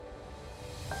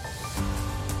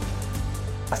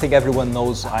I think everyone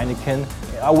knows Heineken.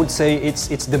 I would say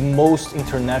it's the most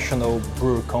international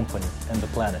brewer company on the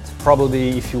planet.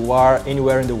 Probably if you are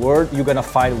anywhere in the world, you're gonna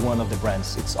find one of the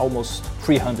brands. It's almost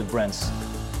 300 brands.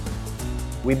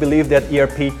 We believe that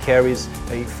ERP carries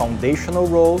a foundational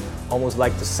role, almost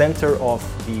like the center of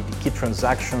the key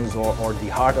transactions or the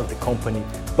heart of the company,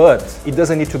 but it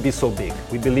doesn't need to be so big.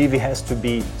 We believe it has to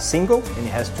be single and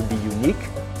it has to be unique.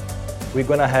 We're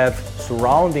gonna have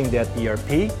surrounding that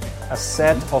ERP a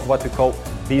set of what we call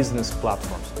business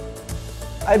platforms.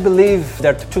 I believe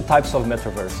there are two types of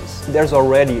metaverses. There's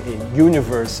already a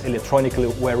universe electronically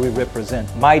where we represent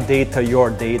my data, your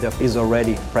data is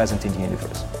already present in the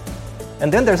universe.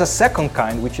 And then there's a second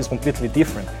kind which is completely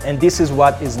different. And this is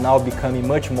what is now becoming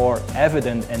much more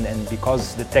evident and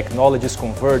because the technology is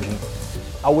converging.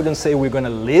 I wouldn't say we're going to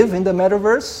live in the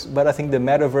metaverse, but I think the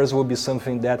metaverse will be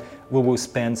something that we will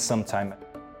spend some time.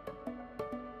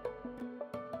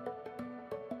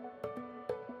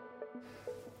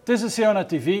 This is Siona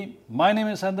TV. My name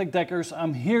is Hendrik Dekkers.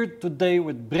 I'm here today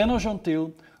with Brenno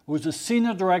Gentile, who is the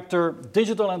Senior Director,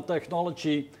 Digital and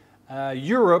Technology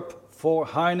Europe for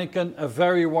Heineken. A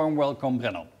very warm welcome,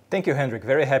 Brenno. Thank you, Hendrik.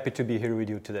 Very happy to be here with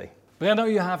you today. Brenno,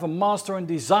 you have a Master in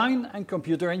Design and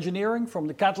Computer Engineering from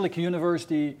the Catholic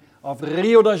University of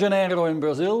Rio de Janeiro in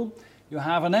Brazil. You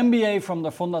have an MBA from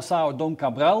the Fundação Dom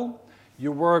Cabral.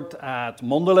 You worked at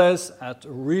Mondelez, at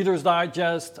Reader's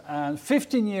Digest, and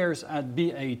 15 years at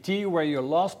BAT, where your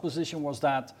last position was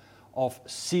that of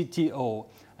CTO.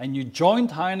 And you joined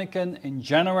Heineken in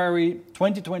January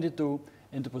 2022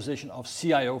 in the position of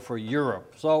CIO for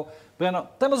Europe. So, Brenno,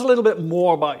 tell us a little bit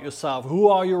more about yourself. Who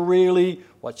are you really?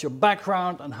 What's your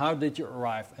background? And how did you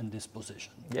arrive in this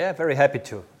position? Yeah, very happy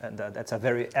to. And that's a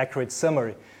very accurate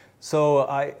summary. So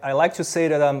I like to say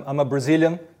that I'm a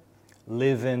Brazilian,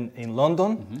 living in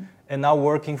London, and now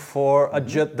working for a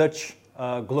Dutch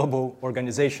global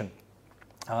organization.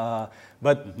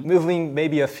 But moving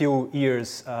maybe a few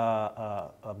years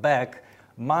back,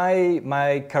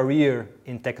 my career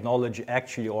in technology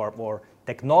actually, or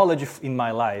technology in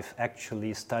my life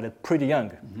actually started pretty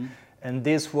young. And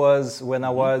this was when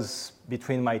I was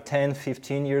between my 10,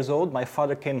 15 years old. My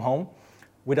father came home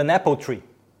with an Apple III,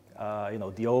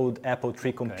 the old Apple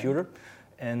III computer.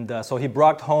 And so he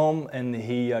brought home and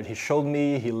he showed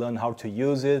me, he learned how to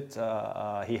use it.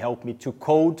 He helped me to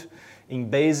code in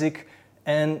BASIC.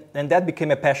 And that became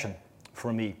a passion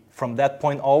for me. From that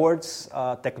point onwards,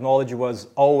 technology was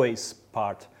always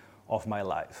part of my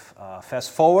life.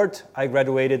 Fast forward, I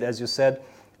graduated, as you said,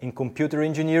 in computer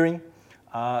engineering.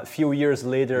 A few years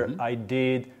later, I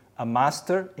did a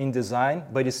master in design,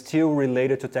 but it's still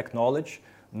related to technology.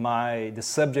 The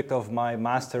subject of my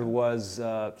master was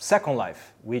Second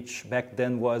Life, which back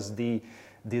then was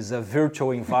this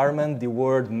virtual environment. The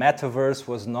word metaverse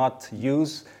was not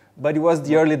used, but it was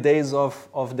the early days of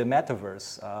the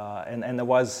metaverse. And I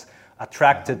was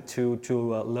attracted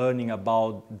to learning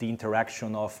about the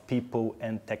interaction of people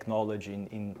and technology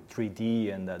in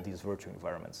 3D and these virtual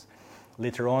environments.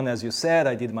 Later on, as you said,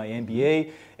 I did my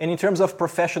MBA. And in terms of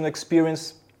professional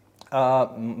experience,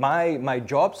 my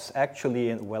jobs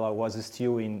actually, while I was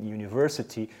still in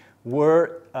university,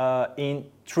 were in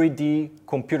 3D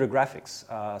computer graphics.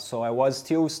 So I was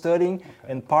still studying,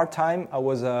 and part-time I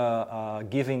was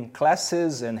giving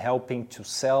classes and helping to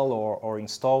sell or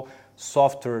install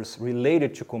softwares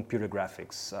related to computer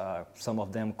graphics. Some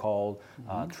of them called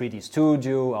 3D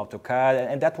Studio,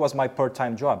 AutoCAD, and that was my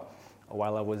part-time job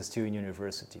while I was still in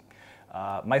university.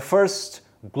 My first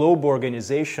global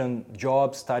organization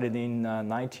job started in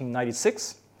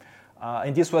 1996,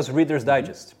 and this was Reader's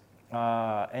Digest.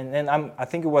 And I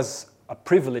think it was a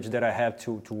privilege that I had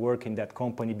to work in that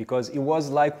company because it was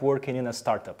like working in a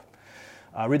startup.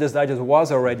 Reader's Digest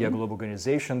was already a global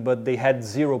organization, but they had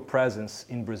zero presence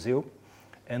in Brazil.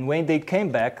 And when they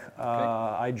came back,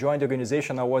 I joined the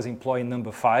organization. I was employee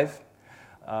number 5.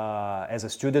 As a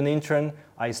student intern,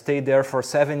 I stayed there for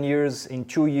 7 years. In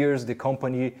 2 years, the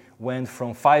company went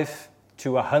from 5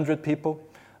 to 100 people.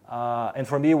 And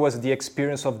for me, it was the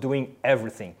experience of doing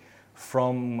everything,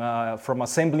 from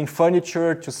assembling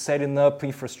furniture to setting up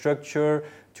infrastructure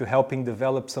to helping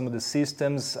develop some of the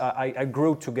systems. I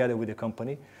grew together with the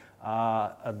company.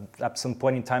 At some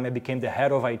point in time, I became the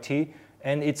head of IT,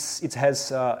 and it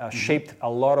has shaped a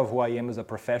lot of who I am as a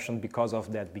professional because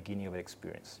of that beginning of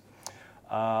experience.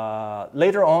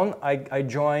 Later on, I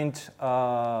joined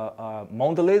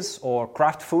Mondelez, or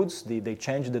Kraft Foods. They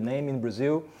changed the name in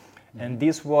Brazil. And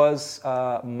this was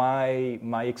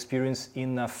my experience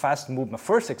in a my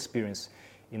first experience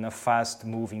in a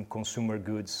fast-moving consumer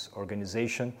goods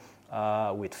organization.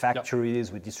 with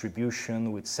factories, with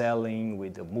distribution, with selling,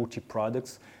 with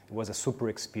multi-products. It was a super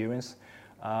experience.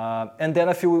 And then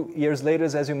a few years later,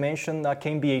 as you mentioned,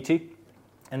 came BAT.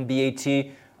 And BAT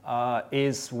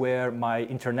is where my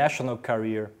international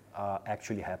career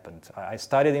actually happened. I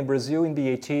started in Brazil in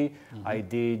BAT. I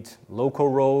did local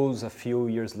roles. A few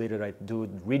years later, I did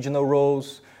regional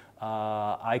roles.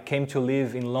 I came to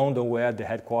live in London, where the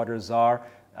headquarters are,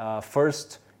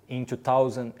 first in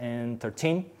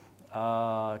 2013.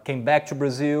 Came back to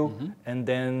Brazil, and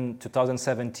then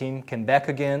 2017 came back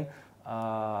again.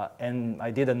 And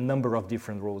I did a number of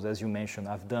different roles, as you mentioned.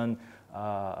 I've done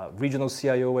regional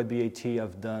CIO at BAT.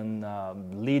 I've done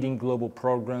leading global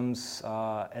programs,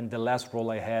 and the last role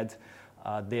I had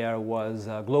there was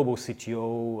global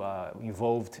CTO,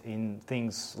 involved in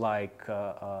things like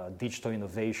digital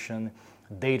innovation,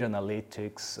 data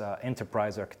analytics,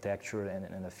 enterprise architecture,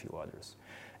 and a few others.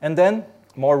 And then,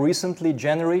 more recently,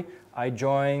 January, I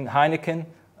joined Heineken,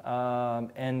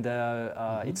 and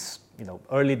it's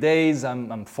early days.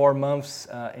 I'm 4 months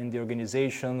in the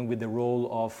organization with the role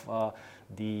of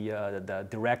the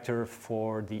director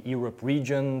for the Europe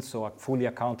region, so I'm fully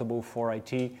accountable for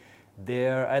IT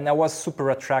there. And I was super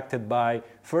attracted by,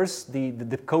 first,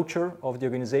 the culture of the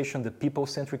organization, the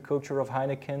people-centric culture of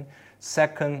Heineken.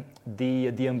 Second,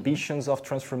 the ambitions of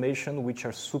transformation, which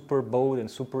are super bold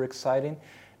and super exciting.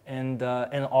 And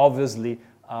obviously,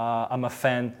 I'm a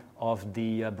fan of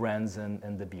the brands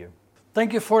and the beer.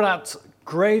 Thank you for that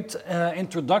great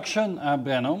introduction,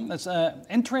 Brenno. It's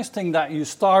interesting that you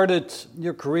started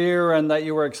your career and that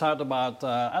you were excited about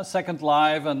Second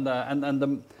Life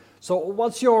So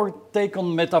what's your take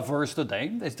on metaverse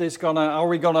today? Are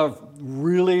we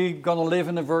really gonna live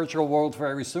in a virtual world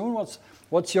very soon?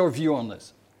 What's your view on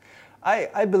this?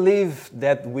 I believe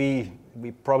that we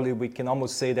can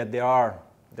almost say that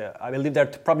I believe there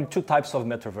are probably two types of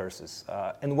metaverses,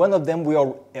 and one of them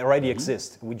already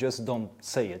exist. We just don't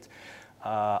say it.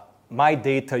 My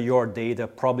data, your data,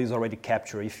 probably is already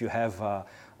captured. If you have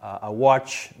a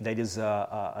watch that is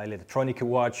an electronic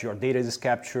watch, your data is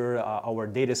captured, our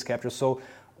data is captured. So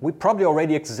we probably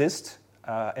already exist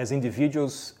as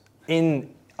individuals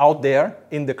out there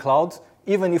in the cloud,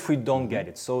 even if we don't get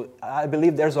it. So I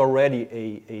believe there's already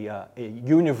a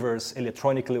universe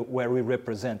electronically where we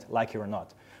represent, like it or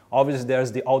not. Obviously,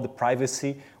 there's all the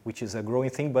privacy, which is a growing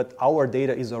thing, but our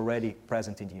data is already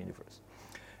present in the universe.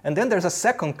 And then there's a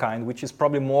second kind, which is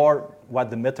probably more what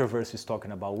the metaverse is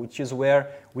talking about, which is where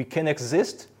we can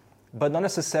exist, but not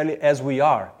necessarily as we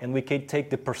are, and we can take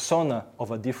the persona of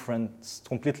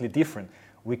completely different.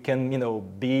 We can,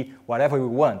 be whatever we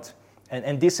want.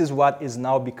 And this is what is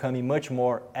now becoming much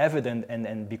more evident,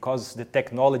 and because the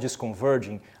technology is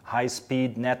converging,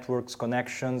 high-speed networks,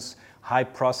 connections, high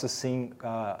processing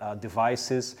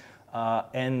devices,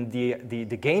 and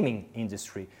the gaming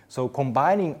industry. So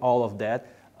combining all of that,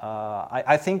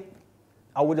 I think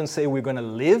I wouldn't say we're going to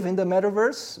live in the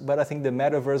metaverse, but I think the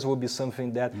metaverse will be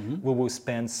something that we will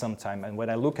spend some time. And when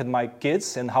I look at my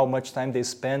kids and how much time they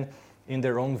spend in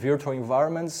their own virtual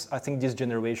environments, I think this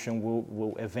generation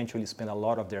will eventually spend a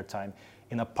lot of their time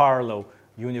in a parallel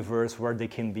universe where they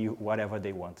can be whatever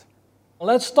they want.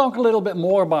 Let's talk a little bit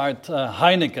more about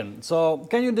Heineken. So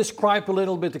can you describe a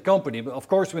little bit the company? Of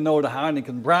course, we know the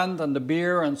Heineken brand and the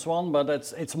beer and so on, but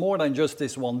it's more than just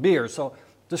this one beer. So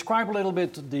describe a little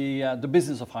bit the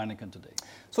business of Heineken today.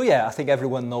 So yeah, I think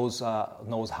everyone knows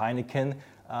Heineken.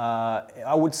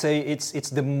 I would say it's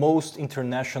the most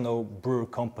international brewer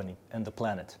company on the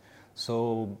planet.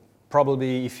 So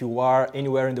probably if you are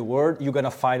anywhere in the world, you're going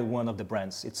to find one of the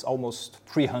brands. It's almost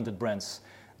 300 brands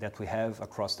that we have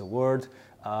across the world.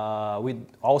 We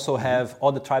also have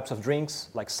other types of drinks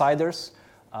like ciders,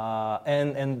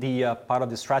 and the part of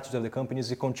the strategy of the company is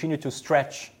to continue to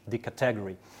stretch the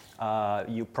category.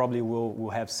 You probably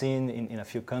will have seen in a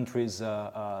few countries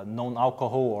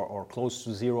non-alcohol or close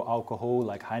to zero alcohol,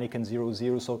 like Heineken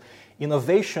 0.0. So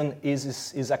innovation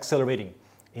is accelerating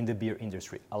in the beer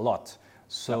industry a lot.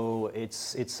 So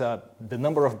it's the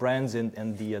number of brands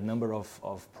and the number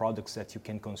of products that you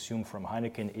can consume from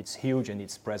Heineken, it's huge, and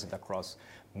it's present across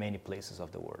many places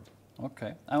of the world.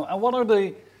 Okay. And what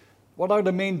are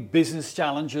the main business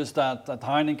challenges that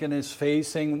Heineken is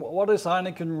facing? What is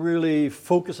Heineken really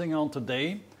focusing on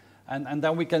today? And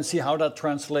then we can see how that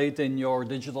translates in your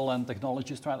digital and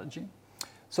technology strategy.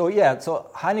 So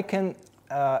Heineken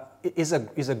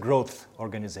is a growth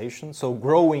organization. So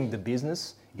growing the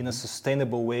business in a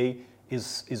sustainable way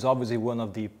is obviously one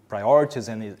of the priorities,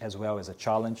 and as well as a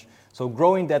challenge. So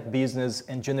growing that business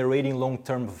and generating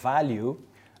long-term value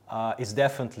is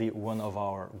definitely one of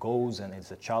our goals, and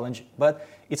it's a challenge. But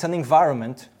it's an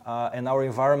environment, and our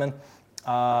environment,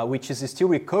 which is still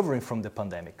recovering from the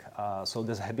pandemic. So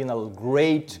there's been a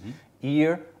great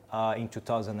year in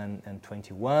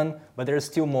 2021, but there's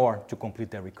still more to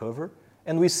complete the recovery.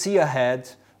 And we see ahead,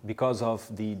 because of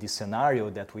the scenario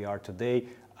that we are today,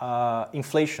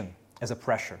 inflation as a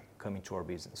pressure coming to our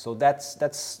business. So that's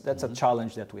a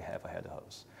challenge that we have ahead of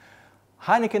us.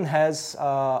 Heineken has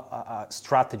a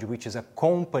strategy, which is a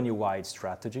company-wide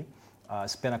strategy,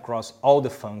 span across all the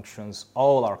functions,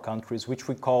 all our countries, which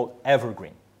we call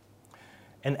Evergreen.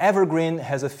 And Evergreen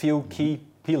has a few key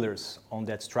pillars on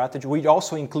that strategy, which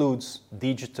also includes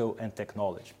digital and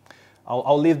technology.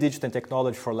 I'll leave digital and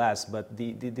technology for last, but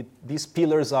these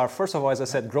pillars are, first of all, as I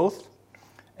said, growth.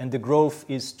 And the growth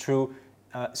is through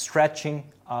stretching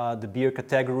the beer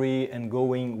category and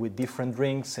going with different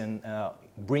drinks and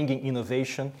bringing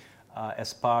innovation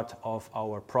as part of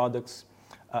our products.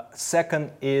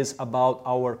 Second is about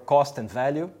our cost and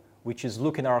value, which is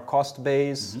looking at our cost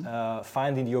base,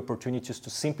 finding the opportunities to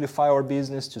simplify our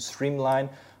business, to streamline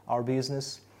our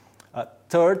business.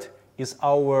 Third is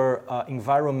our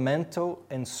environmental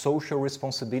and social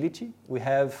responsibility. We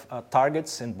have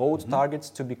targets and bold targets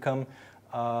to become,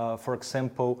 for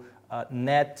example,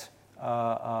 net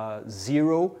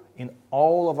zero in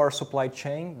all of our supply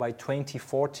chain by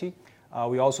 2040.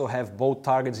 We also have bold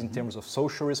targets in terms of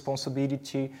social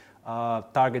responsibility,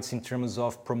 targets in terms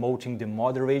of promoting the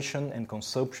moderation and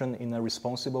consumption in a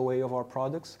responsible way of our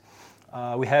products.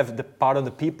 We have the part of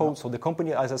the people. So the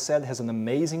company, as I said, has an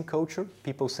amazing culture,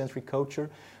 people-centric culture.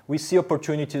 We see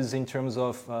opportunities in terms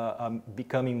of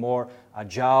becoming more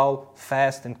agile,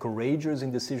 fast, and courageous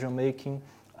in decision-making,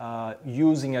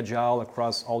 using agile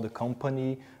across all the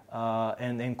company,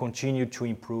 and continue to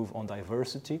improve on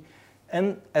diversity.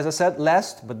 And as I said,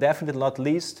 last but definitely not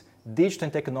least, digital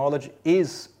and technology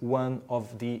is one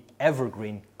of the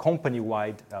evergreen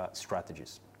company-wide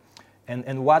strategies.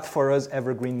 And what for us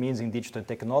evergreen means in digital and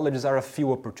technologies are a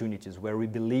few opportunities where we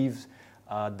believe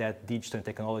that digital and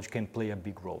technology can play a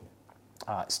big role.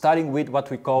 Starting with what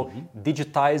we call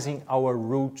digitizing our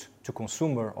route to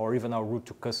consumer or even our route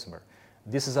to customer.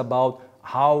 This is about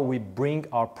how we bring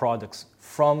our products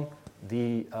from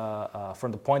the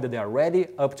point that they are ready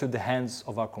up to the hands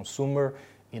of our consumer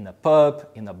in a pub,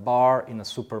 in a bar, in a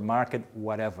supermarket,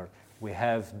 whatever. We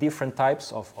have different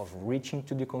types of reaching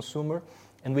to the consumer,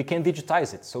 and we can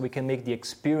digitize it so we can make the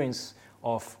experience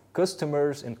of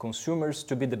customers and consumers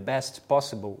to be the best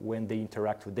possible when they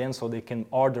interact with them, so they can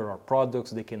order our products,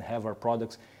 they can have our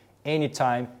products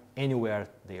anytime, anywhere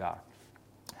they are.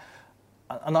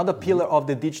 Another pillar of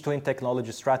the digital and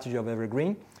technology strategy of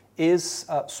Evergreen is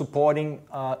supporting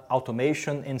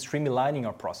automation and streamlining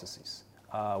our processes.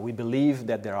 We believe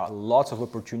that there are lots of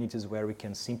opportunities where we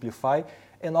can simplify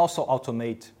and also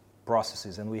automate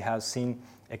processes. And we have seen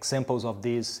examples of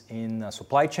this in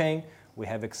supply chain. We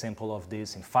have example of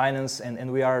this in finance,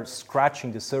 and we are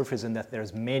scratching the surface, and that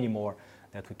there's many more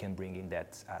that we can bring in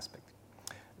that aspect.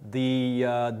 The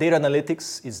data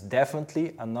analytics is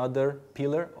definitely another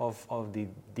pillar of the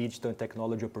digital and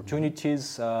technology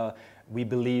opportunities. We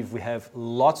believe we have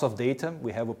lots of data.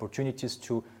 We have opportunities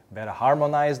to better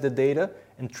harmonize the data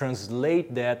and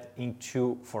translate that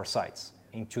into foresights,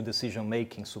 into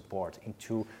decision-making support,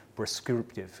 into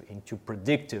prescriptive, into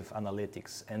predictive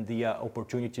analytics. And the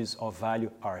opportunities of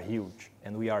value are huge,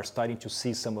 and we are starting to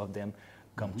see some of them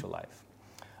come to life.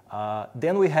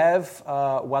 Then we have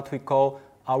what we call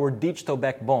our digital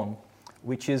backbone,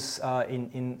 which is,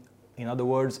 in other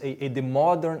words, the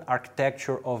modern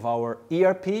architecture of our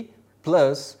ERP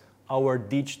plus our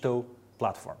digital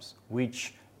platforms,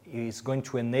 which is going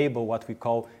to enable what we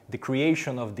call the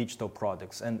creation of digital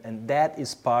products. And that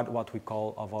is part of what we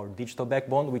call of our digital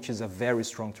backbone, which is a very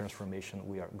strong transformation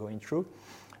we are going through.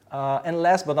 And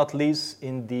last but not least,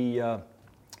 in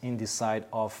the side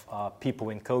of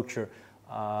people and culture,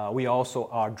 we also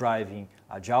are driving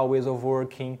agile ways of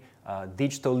working,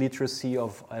 digital literacy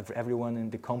of everyone in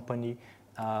the company,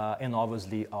 and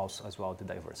obviously also as well the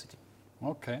diversity.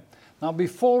 Okay. Now,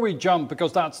 before we jump,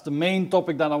 because that's the main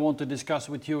topic that I want to discuss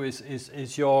with you,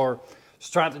 is your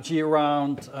strategy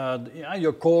around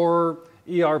your core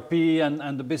ERP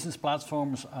and the business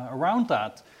platforms around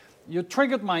that. You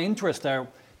triggered my interest there.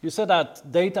 You said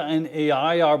that data and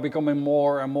AI are becoming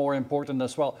more and more important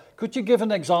as well. Could you give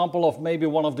an example of maybe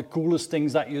one of the coolest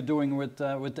things that you're doing with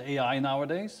the AI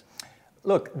nowadays?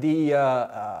 Look, believe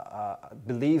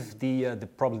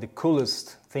probably the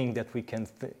coolest thing that we can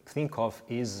think of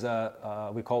is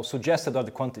we call suggested order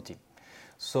quantity.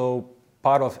 So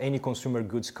part of any consumer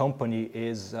goods company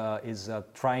is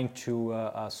trying to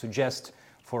suggest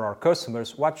for our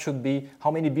customers, how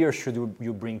many beers should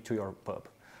you bring to your pub?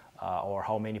 Or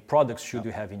how many products should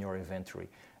you have in your inventory?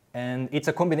 And it's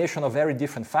a combination of very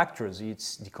different factors.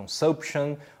 It's the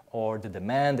consumption or the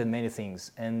demand and many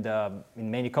things. And in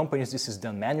many companies, this is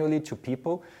done manually to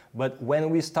people. But when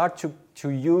we start to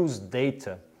use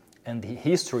data and the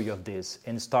history of this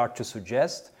and start to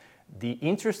suggest, the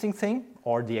interesting thing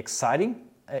or the exciting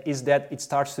is that it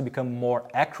starts to become more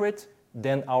accurate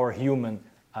than our human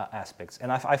aspects.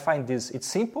 And I find it's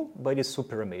simple, but it's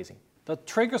super amazing. That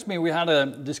triggers me. We had a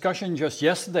discussion just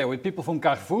yesterday with people from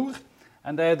Carrefour,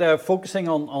 and they're focusing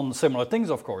on similar things,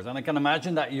 of course. And I can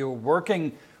imagine that you're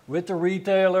working with the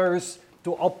retailers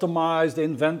to optimize the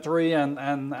inventory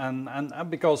and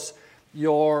because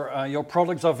your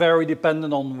products are very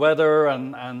dependent on weather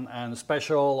and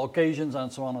special occasions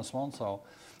and so on and so on. So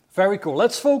very cool.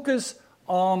 Let's focus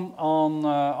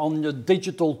on the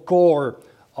digital core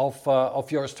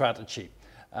of your strategy.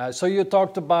 So you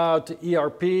talked about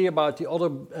ERP, about the other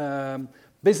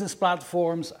business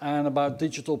platforms, and about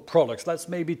digital products. Let's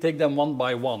maybe take them one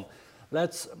by one.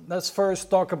 Let's first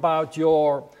talk about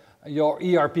your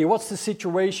ERP. What's the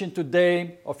situation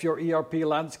today of your ERP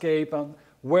landscape, and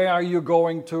where are you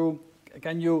going to?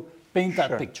 Can you paint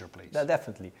that picture, please?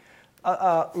 Definitely.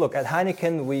 Look, at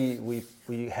Heineken,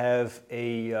 we have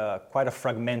quite a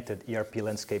fragmented ERP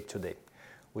landscape today.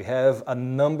 We have a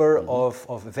number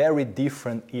of very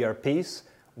different ERPs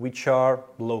which are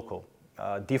local,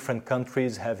 different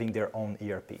countries having their own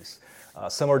ERPs.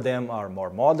 Some of them are more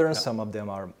modern, some of them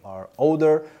are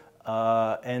older,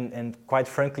 and quite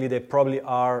frankly, they probably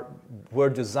were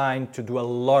designed to do a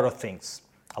lot of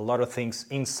things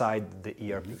inside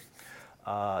the ERP.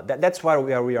 That's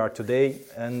where we are today,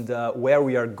 and where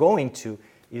we are going to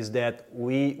is that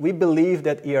we believe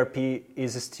that ERP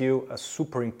is still a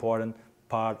super important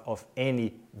part of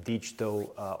any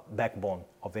digital backbone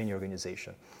of any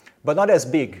organization, but not as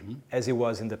big as it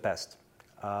was in the past.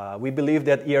 We believe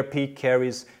that ERP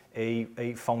carries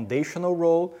a foundational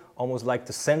role, almost like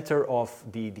the center of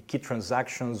the key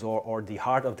transactions or the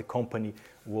heart of the company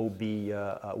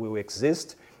will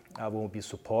exist, will be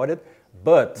supported,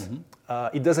 but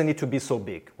it doesn't need to be so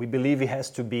big. We believe it has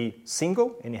to be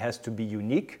single and it has to be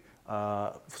unique.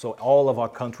 So all of our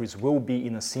countries will be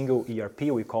in a single ERP,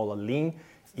 we call a lean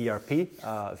ERP,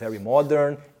 very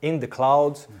modern, in the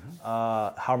cloud,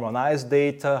 harmonized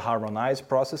data, harmonized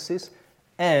processes,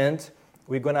 and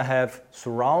we're going to have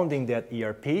surrounding that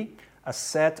ERP a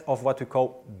set of what we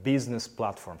call business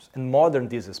platforms and modern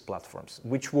business platforms,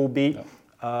 which will be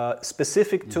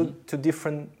specific to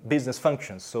different business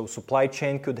functions. So supply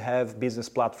chain could have business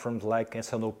platforms like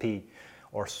S&OP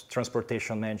or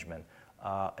transportation management.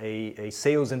 A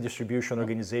sales and distribution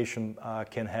organization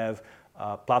can have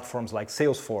platforms like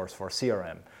Salesforce for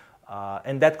CRM.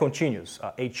 And that continues.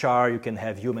 HR, you can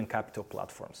have human capital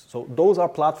platforms. So those are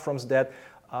platforms that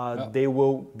they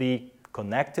will be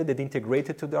connected and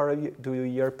integrated to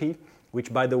the ERP,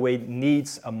 which, by the way,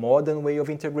 needs a modern way of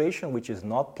integration, which is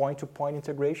not point-to-point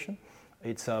integration.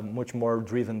 It's much more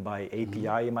driven by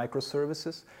API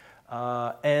microservices.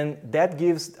 And that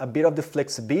gives a bit of the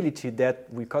flexibility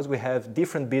that, because we have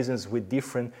different business with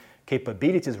different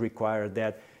capabilities required,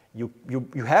 that you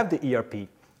have the ERP,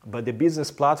 but the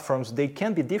business platforms, they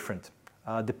can be different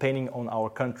depending on our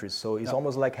countries. So it's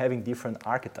almost like having different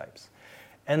archetypes.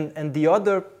 And the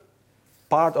other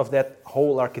part of that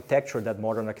whole architecture, that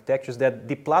modern architecture, is that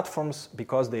the platforms,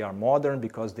 because they are modern,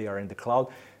 because they are in the cloud,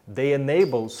 they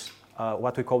enables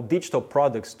what we call digital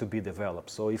products to be developed.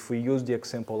 So if we use the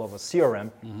example of a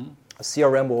CRM, a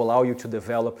CRM will allow you to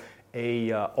develop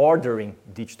a ordering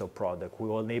digital product. We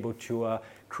will enable to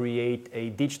create a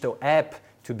digital app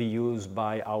to be used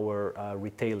by our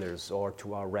retailers or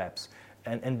to our reps.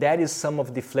 And that is some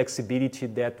of the flexibility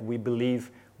that we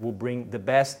believe will bring the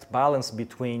best balance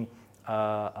between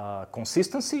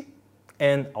consistency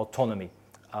and autonomy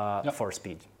for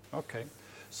speed. Okay,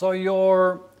 so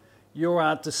you're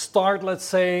at the start, let's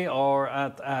say, or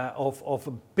of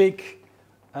a big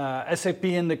SAP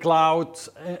in the cloud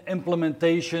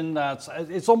implementation.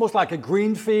 It's almost like a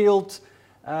greenfield,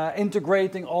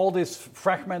 integrating all these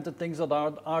fragmented things that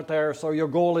are out there. So your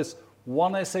goal is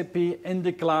one SAP in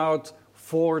the cloud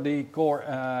for the core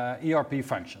ERP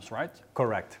functions, right?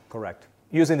 Correct.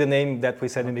 Using the name that we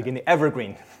said in the beginning,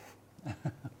 Evergreen.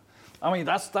 I mean,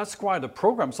 that's quite a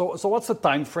program. So what's the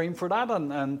time frame for that,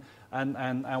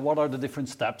 and what are the different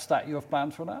steps that you have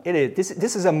planned for that? It is.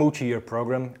 This is a multi-year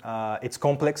program. It's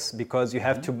complex because you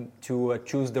have to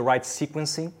choose the right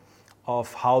sequencing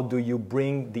of how do you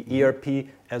bring the ERP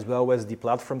as well as the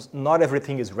platforms. Not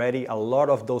everything is ready. A lot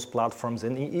of those platforms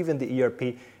and even the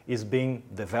ERP is being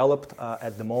developed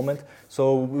at the moment.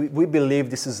 So we believe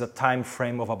this is a time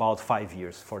frame of about 5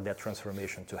 years for that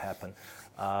transformation to happen.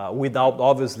 Without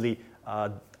obviously,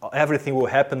 everything will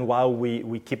happen while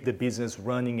we keep the business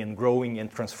running and growing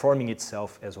and transforming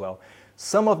itself as well.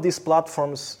 Some of these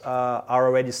platforms are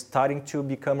already starting to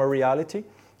become a reality,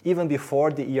 even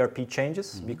before the ERP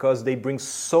changes, because they bring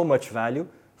so much value.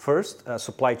 First,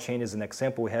 supply chain is an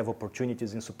example. We have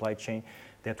opportunities in supply chain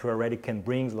that we already can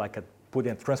bring, like put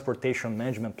in a transportation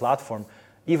management platform,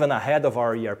 even ahead of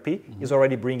our ERP, is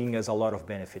already bringing us a lot of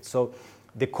benefits. So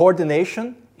the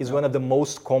coordination is one of the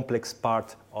most complex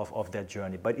part of that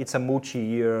journey, but it's a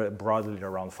multi-year, broadly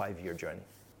around 5-year journey.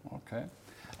 Okay.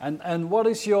 And what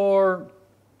is your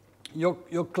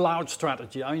cloud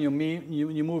strategy? I mean,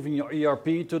 you're moving your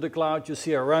ERP to the cloud, your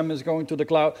CRM is going to the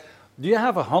cloud. Do you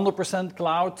have a 100%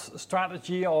 cloud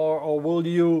strategy, or will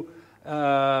you,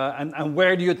 and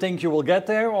where do you think you will get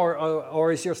there?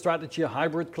 Or is your strategy a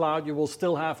hybrid cloud? You will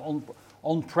still have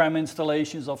on-prem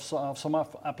installations of some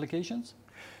applications?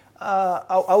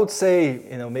 I would say,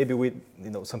 maybe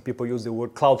some people use the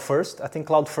word cloud first. I think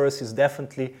cloud first is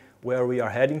definitely where we are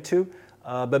heading to,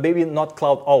 but maybe not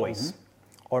cloud always.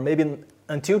 Or maybe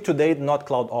until today, not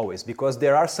cloud always, because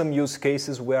there are some use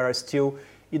cases where are still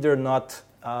either not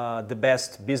the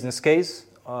best business case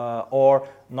or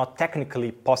not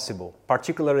technically possible.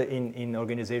 Particularly in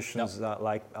organizations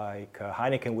like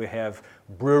Heineken, we have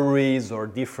breweries or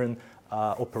different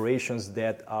operations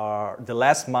that are, the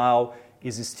last mile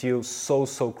is still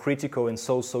so critical and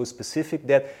so specific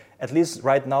that at least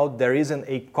right now there isn't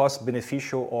a cost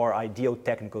beneficial or ideal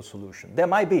technical solution. There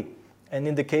might be. And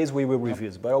in the case, we will review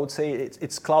it. But I would say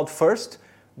it's cloud first,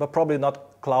 but probably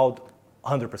not cloud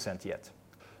 100% yet.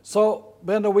 So,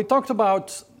 Brenda, we talked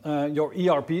about your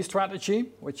ERP strategy,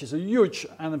 which is a huge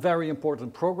and a very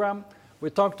important program. We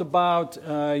talked about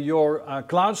your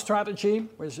cloud strategy,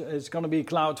 which is going to be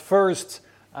cloud first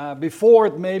before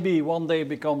it maybe one day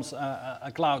becomes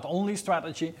a cloud-only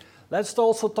strategy. Let's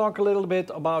also talk a little bit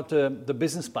about the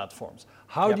business platforms.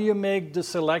 How do you make the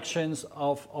selections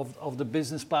of the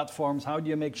business platforms? How do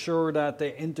you make sure that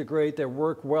they integrate, they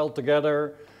work well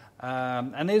together?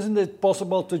 And isn't it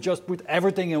possible to just put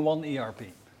everything in one ERP?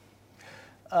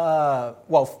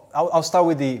 Well, I'll start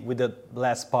with the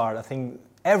last part. I think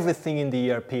everything in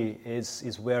the ERP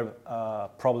is where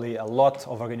probably a lot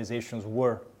of organizations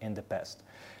were in the past.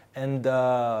 And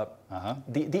the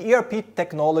ERP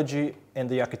technology and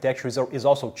the architecture is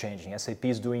also changing. SAP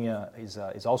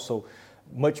is also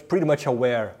pretty much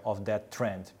aware of that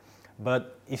trend.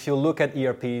 But if you look at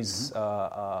ERPs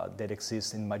that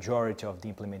exist in majority of the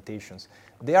implementations,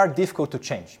 they are difficult to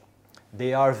change.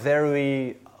 They are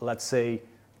very, let's say,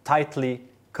 tightly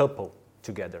coupled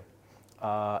together.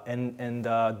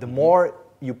 The more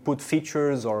you put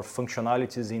features or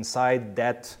functionalities inside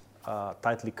that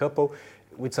tightly coupled,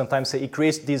 we sometimes say it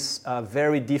creates this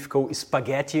very difficult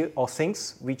spaghetti of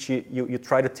things, which you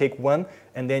try to take one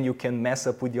and then you can mess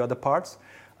up with the other parts.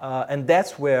 And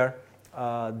that's where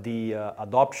the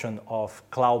adoption of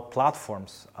cloud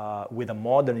platforms with a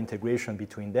modern integration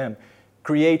between them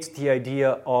creates the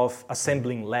idea of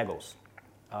assembling Legos.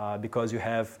 Because you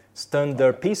have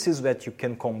standard pieces that you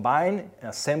can combine,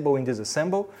 assemble and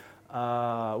disassemble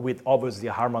with obviously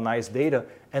harmonized data,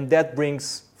 and that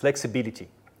brings flexibility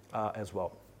as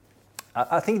well.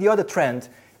 I think the other trend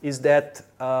is that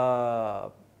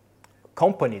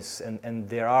companies, and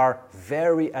there are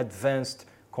very advanced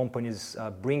companies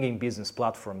bringing business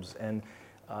platforms, and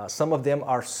some of them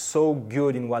are so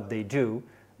good in what they do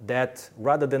that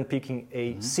rather than picking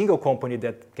a single company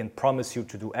that can promise you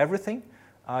to do everything,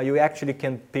 you actually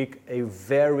can pick a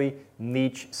very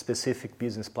niche specific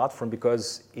business platform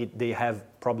because they have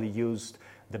probably used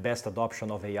the best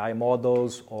adoption of AI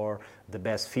models or the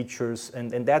best features.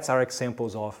 And that's our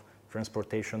examples of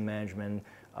transportation management,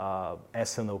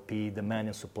 S&OP, demand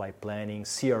and supply planning,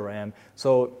 CRM.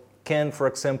 So can, for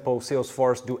example,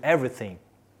 Salesforce do everything?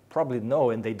 Probably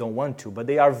no, and they don't want to, but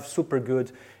they are super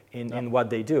good in what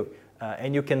they do.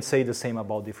 And you can say the same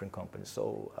about different companies.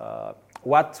 So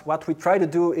what we try to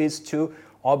do is to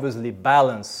obviously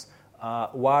balance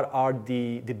what are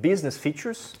the business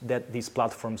features that these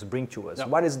platforms bring to us.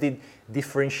 What is the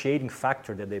differentiating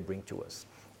factor that they bring to us?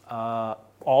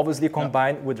 Obviously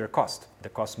combined with their cost, the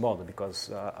cost model,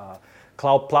 because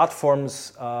cloud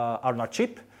platforms are not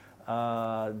cheap.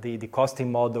 The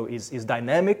costing model is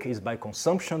dynamic, is by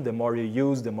consumption. The more you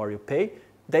use, the more you pay.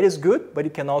 That is good, but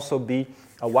it can also be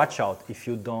a watch out if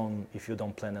you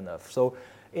don't plan enough. So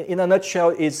in a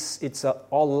nutshell, it's a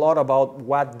lot about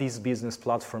what these business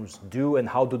platforms do and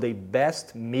how do they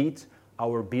best meet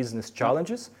our business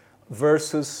challenges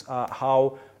versus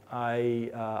what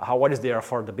is their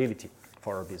affordability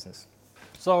for our business.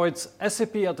 So it's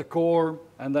SAP at the core,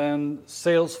 and then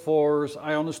Salesforce,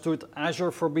 I understood Azure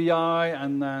for BI,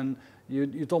 and then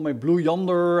you told me Blue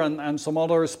Yonder and some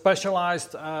other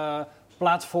specialized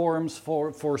platforms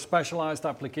for specialized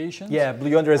applications. Yeah,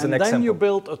 Blue Yonder is an example. And then you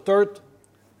built a third,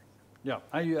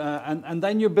 and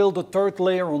then you build a third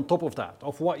layer on top of that,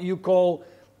 of what you call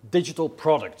digital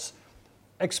products.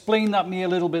 Explain that me a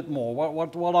little bit more.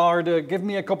 What are give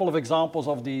me a couple of examples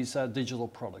of these digital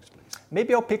products, please.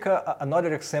 Maybe I'll pick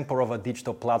another example of a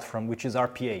digital platform, which is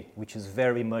RPA, which is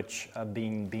very much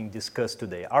being discussed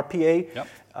today. RPA, Yep.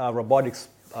 Robotics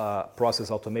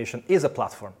Process Automation, is a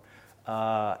platform.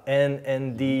 As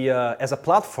a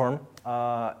platform,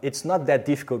 it's not that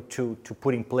difficult to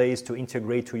put in place, to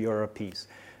integrate to your ERPs.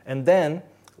 And then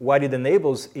what it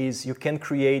enables is you can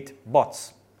create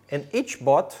bots. And each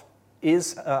bot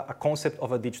is a concept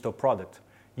of a digital product.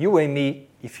 You and me,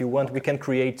 if you want, we can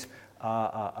create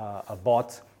a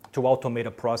bot to automate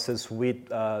a process with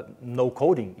no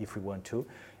coding if we want to.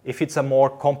 If it's a more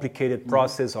complicated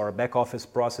process or a back office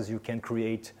process, you can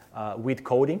create with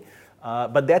coding.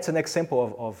 But that's an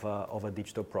example of a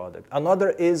digital product.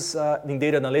 Another is in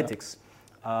data analytics.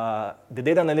 The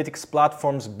data analytics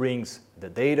platforms brings the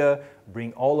data,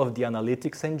 bring all of the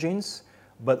analytics engines,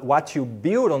 but what you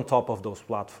build on top of those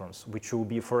platforms, which will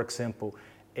be, for example,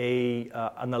 a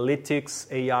analytics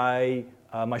AI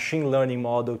machine learning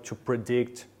model to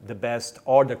predict the best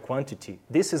order quantity,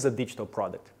 this is a digital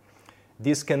product.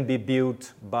 This can be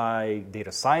built by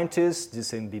data scientists,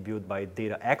 this can be built by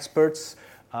data experts,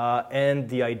 and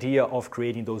the idea of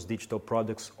creating those digital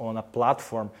products on a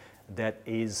platform that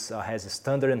has a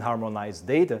standard and harmonized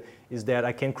data is that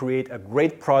I can create a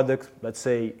great product, let's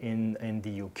say in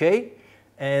the UK,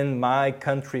 and my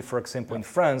country, for example, in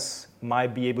France,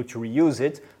 might be able to reuse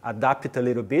it, adapt it a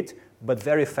little bit, but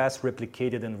very fast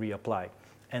replicate it and reapply.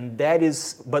 And that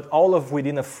is, but all of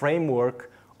within a framework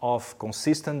of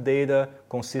consistent data,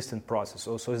 consistent process.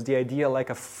 So it's the idea like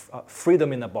a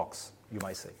freedom in a box, you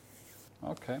might say.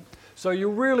 Okay. So you're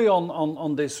really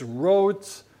on this road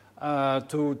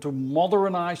to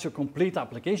modernize your complete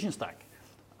application stack.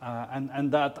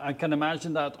 And that I can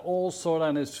imagine that also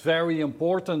then is very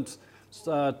important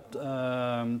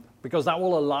because that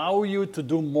will allow you to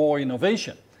do more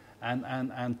innovation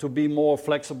and to be more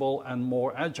flexible and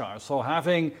more agile. So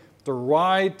having the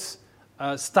right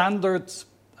standard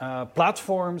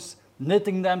platforms,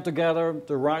 knitting them together,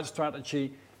 the right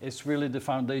strategy is really the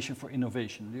foundation for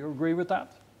innovation. Do you agree with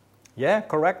that? Yeah,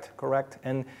 correct.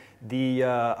 And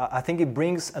I think it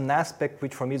brings an aspect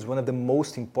which for me is one of the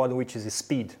most important, which is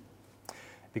speed.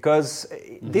 Because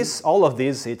all of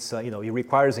this, it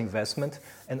requires investment.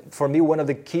 And for me, one of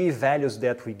the key values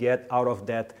that we get out of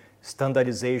that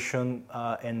standardization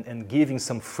and giving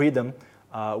some freedom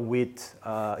with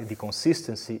the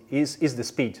consistency is the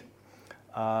speed.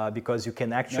 Because you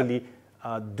can actually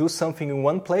do something in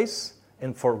one place,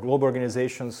 and for global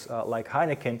organizations like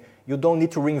Heineken, you don't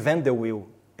need to reinvent the wheel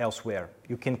elsewhere.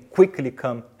 You can quickly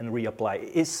come and reapply.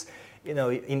 It's,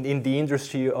 in the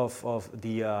industry of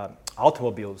the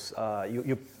automobiles,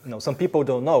 some people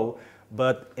don't know,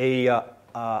 but a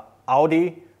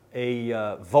Audi,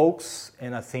 a Volks,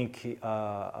 and I think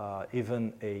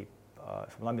even if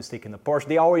I'm not mistaken, a Porsche,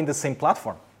 they are in the same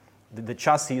platform. The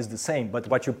chassis is the same, but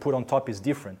what you put on top is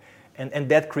different. And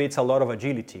that creates a lot of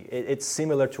agility. It's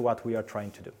similar to what we are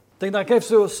trying to do. I think that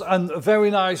gives us a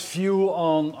very nice view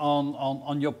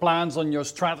on your plans, on your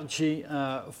strategy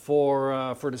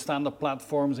for the standard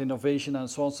platforms, innovation, and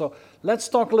so on. So let's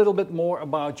talk a little bit more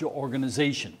about your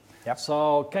organization. Yep.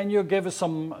 So can you give us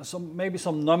maybe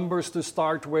some numbers to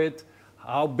start with?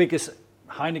 How big is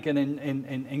Heineken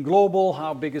in global?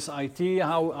 How big is IT?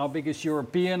 How big is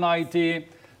European IT?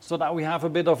 So that we have a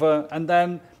bit of and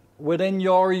then within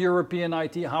your European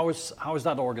IT, how is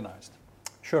that organized?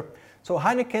 Sure. So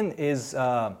Heineken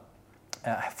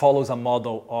follows a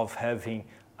model of having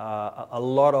a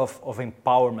lot of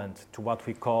empowerment to what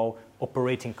we call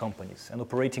operating companies. And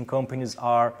operating companies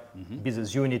are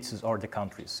business units or the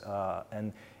countries.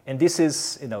 And this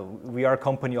is, we are a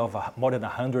company of more than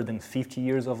 150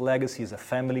 years of legacy. It's a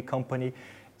family company.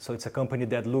 So it's a company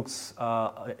that looks,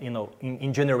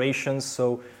 in generations.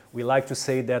 So we like to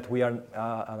say that we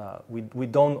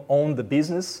don't own the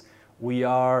business. We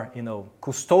are,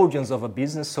 custodians of a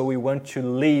business. So we want to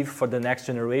leave for the next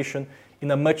generation in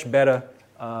a much better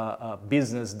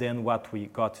business than what we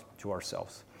got to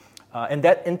ourselves. And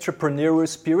that entrepreneurial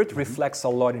spirit reflects a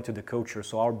lot into the culture.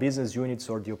 So our business units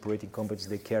or the operating companies,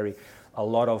 they carry a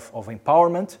lot of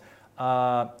empowerment,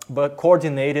 but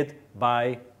coordinated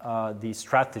by the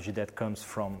strategy that comes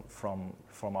from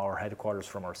our headquarters,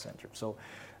 from our center. So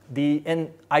and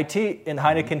IT in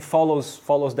Heineken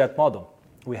follows that model.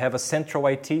 We have a central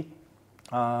IT,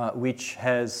 which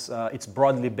has it's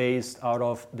broadly based out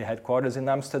of the headquarters in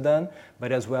Amsterdam,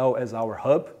 but as well as our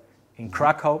hub in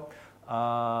Krakow.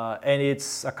 And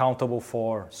it's accountable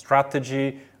for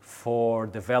strategy, for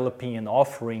developing and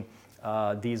offering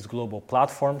these global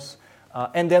platforms.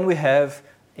 And then we have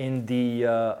in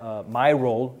my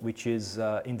role, which is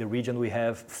in the region, we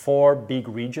have 4 big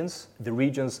regions. The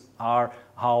regions are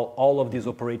how all of these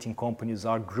operating companies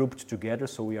are grouped together.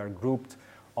 So we are grouped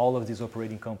all of these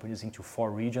operating companies into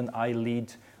 4 regions. I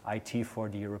lead IT for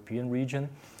the European region.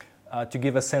 To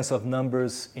give a sense of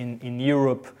numbers, in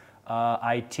Europe,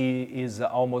 IT is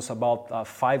almost about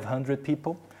 500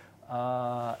 people,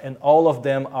 and all of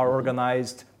them are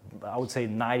organized. I would say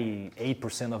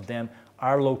 98% of them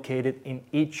are located in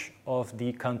each of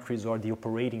the countries or the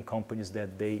operating companies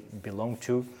that they belong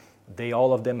to.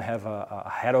 All of them have a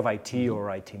head of IT or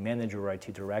IT manager or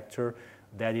IT director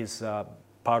that is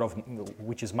part of,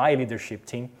 which is my leadership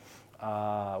team.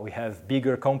 We have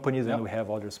bigger companies and we have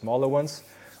other smaller ones.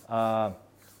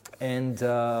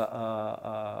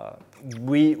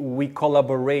 We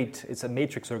collaborate. It's a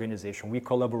matrix organization. We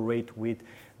collaborate with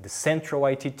the central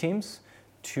IT teams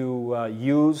to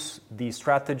use the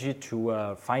strategy,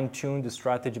 to fine-tune the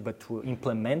strategy, but to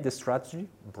implement the strategy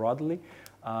broadly.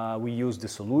 We use the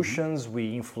solutions.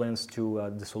 We influence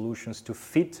the solutions to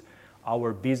fit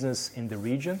our business in the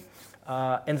region.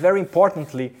 And very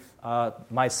importantly,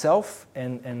 myself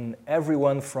and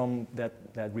everyone from that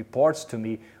reports to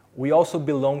me, we also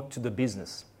belong to the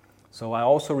business. So I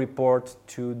also report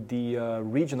to the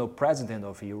regional president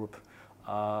of Europe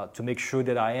to make sure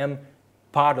that I am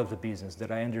part of the business, that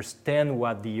I understand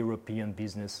what the European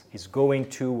business is going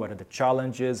to, what are the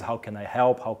challenges, how can I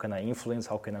help, how can I influence,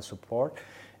 how can I support.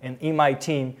 And in my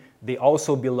team, they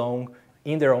also belong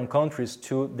in their own countries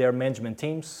to their management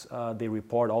teams. They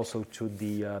report also to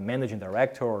the managing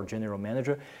director or general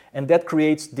manager. And that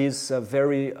creates this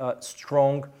very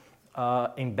strong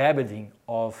embedding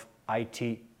of IT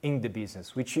in the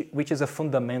business, which is a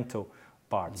fundamental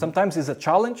part. Sometimes it's a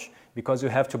challenge because you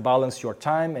have to balance your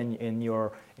time and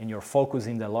your focus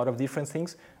in a lot of different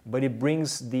things, but it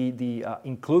brings the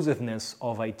inclusiveness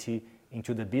of IT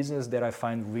into the business that I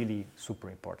find really super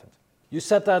important. You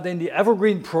said that in the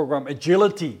Evergreen program,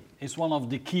 agility is one of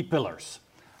the key pillars,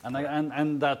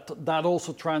 and that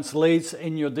also translates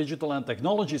in your digital and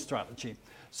technology strategy.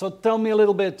 So tell me a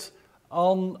little bit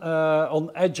on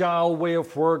agile way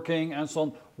of working and so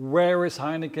on. Where is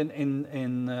Heineken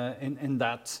in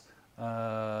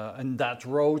that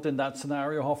road, in that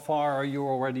scenario? How far are you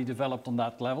already developed on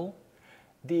that level?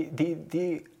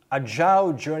 The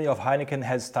agile journey of Heineken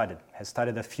has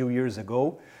started a few years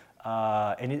ago,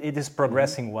 and it is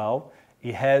progressing well.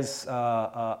 It has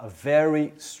a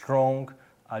very strong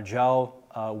agile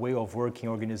way of working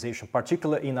organization,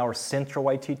 particularly in our central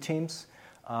IT teams,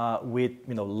 with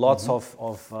lots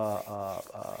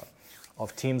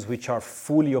of teams which are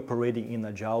fully operating in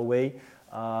agile way.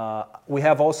 We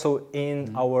have also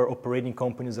in our operating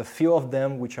companies a few of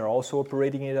them which are also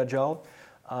operating in agile,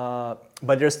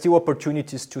 but there's still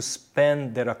opportunities to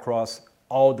span that across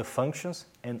all the functions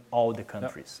and all the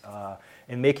countries,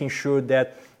 and making sure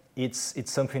that it's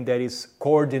something that is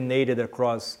coordinated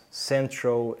across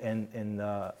central and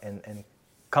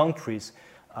countries,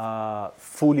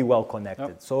 fully well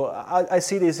connected. So I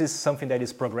see this is something that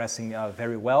is progressing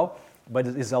very well, but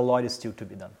a lot is still to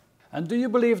be done. And do you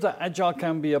believe that agile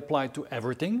can be applied to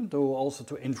everything, also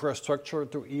to infrastructure,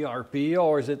 to ERP,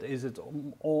 or is it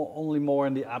only more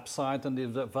in the app side and the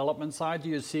development side? Do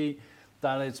you see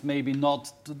that it's maybe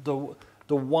not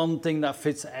the one thing that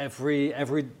fits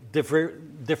every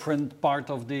different part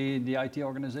of the IT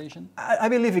organization? I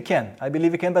believe it can.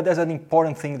 But there's an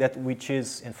important thing which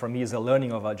is, and for me is a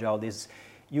learning of agile, is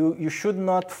you should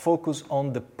not focus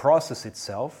on the process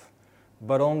itself,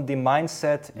 but on the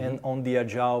mindset and on the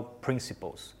agile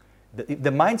principles. If the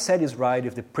mindset is right,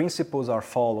 if the principles are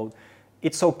followed,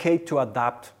 it's okay to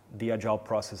adapt the agile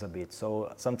process a bit.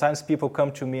 So sometimes people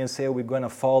come to me and say, we're going to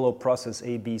follow process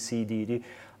A, B, C, D, D.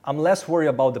 I'm less worried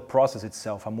about the process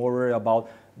itself. I'm more worried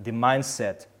about the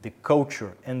mindset, the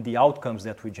culture, and the outcomes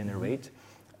that we generate.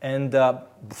 And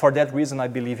for that reason, I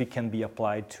believe it can be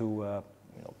applied to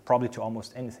probably to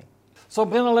almost anything. So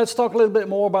Brenna, let's talk a little bit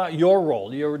more about your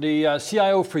role. You're the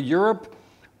CIO for Europe.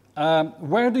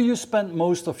 Where do you spend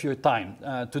most of your time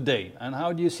today, and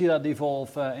how do you see that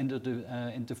evolve into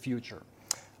the future?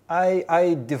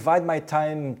 I divide my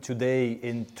time today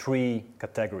in three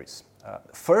categories.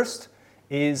 First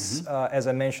is, as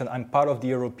I mentioned, I'm part of the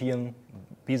European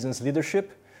business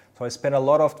leadership, so I spend a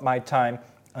lot of my time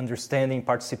understanding,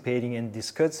 participating, and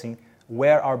discussing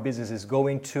where our business is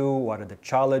going to, what are the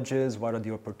challenges, what are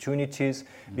the opportunities.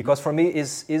 Because for me,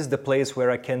 is the place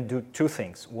where I can do two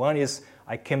things. One is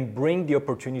I can bring the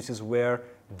opportunities where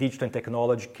digital and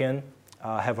technology can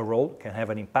have a role, can have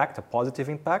an impact, a positive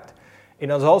impact.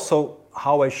 And it's also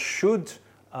how I should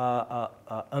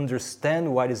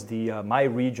understand what is my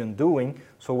region doing.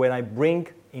 So when I bring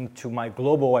into my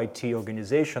global IT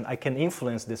organization, I can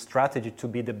influence the strategy to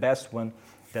be the best one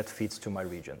that fits to my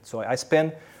region. So I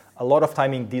spend a lot of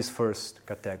time in this first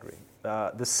category.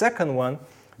 The second one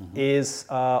is,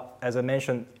 as I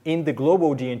mentioned, in the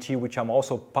Global D&T, which I'm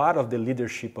also part of the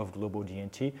leadership of Global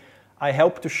D&T, I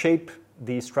help to shape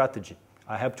the strategy.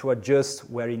 I help to adjust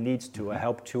where it needs to. I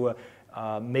help to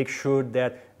make sure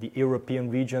that the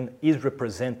European region is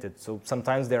represented. So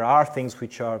sometimes there are things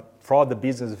which are, for the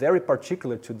business, very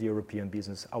particular to the European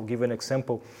business. I'll give an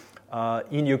example.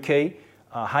 In UK,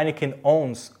 Heineken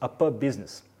owns a pub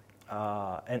business.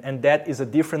 And that is a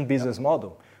different business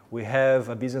model. We have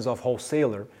a business of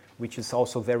wholesaler, which is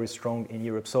also very strong in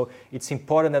Europe. So it's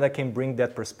important that I can bring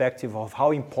that perspective of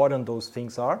how important those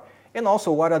things are, and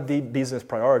also what are the business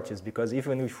priorities, because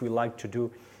even if we like to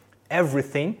do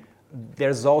everything,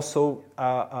 there's also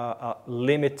a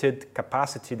limited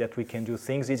capacity that we can do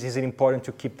things. It is important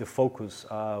to keep the focus.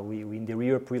 We in the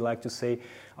Europe, we like to say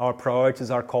our priorities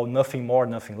are called nothing more,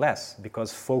 nothing less,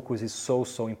 because focus is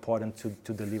so important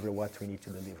to deliver what we need to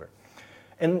deliver.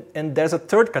 And there's a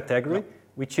third category,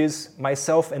 which is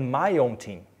myself and my own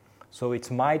team. So it's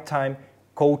my time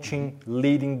coaching,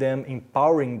 leading them,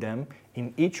 empowering them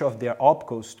in each of their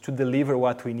opcos to deliver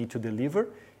what we need to deliver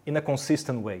in a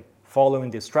consistent way,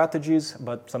 following the strategies,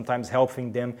 but sometimes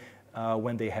helping them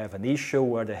when they have an issue,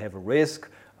 where they have a risk,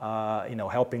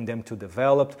 helping them to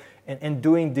develop, and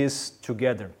doing this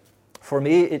together. For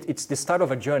me, it's the start of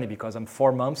a journey, because I'm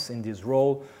 4 months in this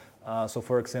role. So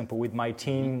for example, with my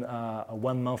team,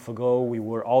 1 month ago, we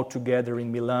were all together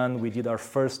in Milan. We did our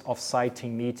first off-site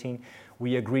team meeting.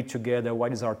 We agreed together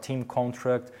what is our team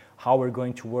contract, how we're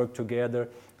going to work together.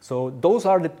 So those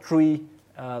are the three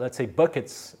let's say,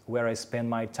 buckets where I spend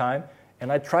my time,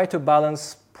 and I try to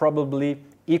balance probably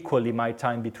equally my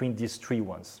time between these three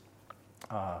ones.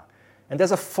 And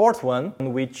there's a fourth one,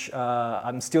 which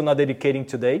I'm still not dedicating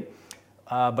today,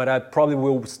 but I probably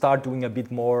will start doing a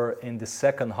bit more in the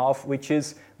second half, which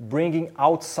is bringing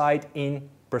outside-in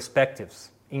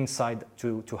perspectives inside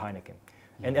to Heineken.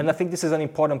 And I think this is an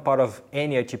important part of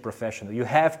any IT professional. You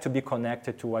have to be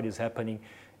connected to what is happening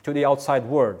to the outside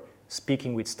world,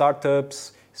 speaking with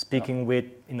startups, speaking with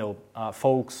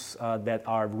folks that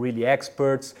are really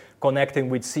experts, connecting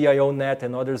with CIO.net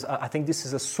and others. I think this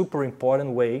is a super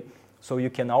important way, so you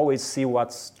can always see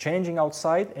what's changing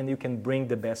outside and you can bring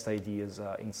the best ideas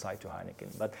inside to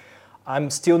Heineken. But I'm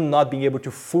still not being able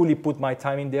to fully put my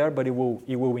time in there, but it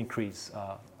will increase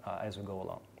as we go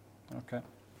along. Okay.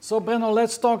 So Breno,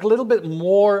 let's talk a little bit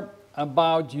more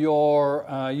about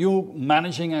you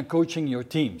managing and coaching your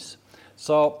teams.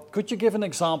 So could you give an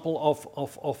example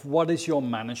of what is your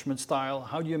management style?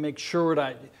 How do you make sure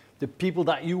that the people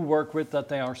that you work with, that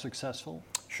they are successful?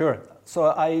 Sure.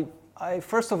 So I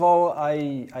first of all,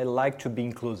 I like to be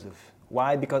inclusive.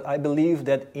 Why? Because I believe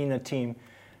that in a team,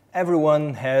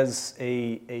 everyone has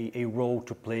a role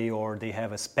to play, or they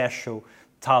have a special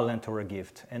talent or a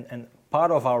gift. And part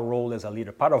of our role as a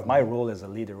leader, part of my role as a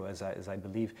leader, as I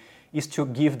believe, is to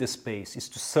give the space, is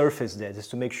to surface that, is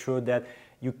to make sure that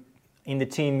in the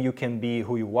team you can be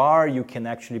who you are, you can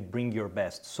actually bring your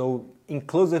best. So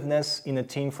inclusiveness in a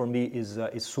team for me is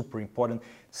super important,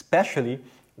 especially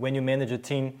when you manage a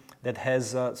team that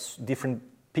has different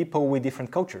people with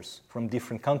different cultures from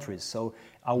different countries. So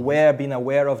being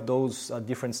aware of those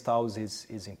different styles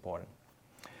is important.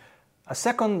 A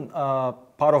second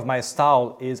part of my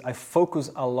style is I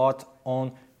focus a lot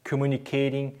on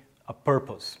communicating a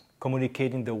purpose,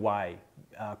 communicating the why,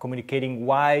 communicating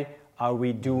why are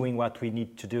we doing what we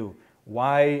need to do,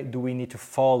 why do we need to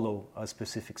follow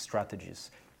specific strategies.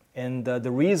 And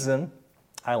the reason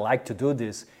I like to do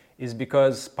this is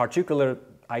because particular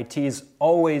IT is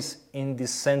always in the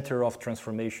center of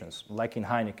transformations, like in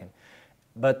Heineken.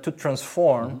 But to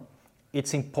transform,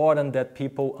 it's important that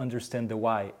people understand the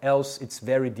why, else it's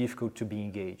very difficult to be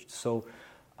engaged. So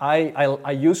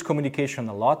I use communication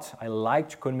a lot. I like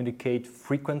to communicate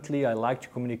frequently. I like to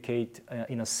communicate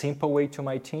in a simple way to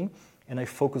my team. and I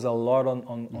focus a lot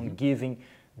on giving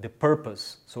the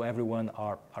purpose so everyone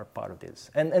are part of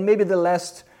this. And maybe the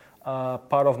last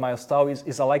part of my style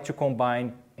is I like to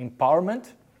combine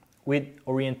empowerment with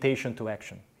orientation to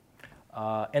action.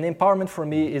 And empowerment for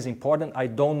me is important. I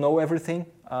don't know everything.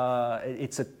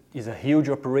 It's a huge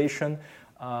operation.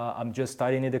 I'm just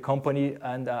starting in the company,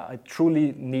 and I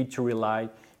truly need to rely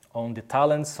on the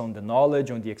talents, on the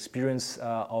knowledge, on the experience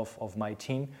of my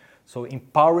team. So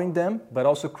empowering them, but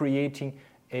also creating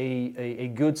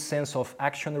a good sense of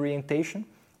action orientation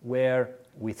where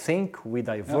we think, we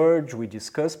diverge, we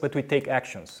discuss, but we take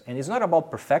actions. And it's not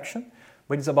about perfection,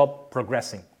 but it's about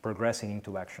progressing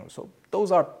into action. So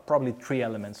those are probably 3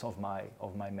 elements of my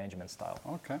management style.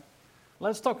 Okay.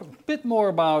 Let's talk a bit more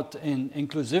about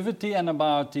inclusivity and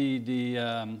about the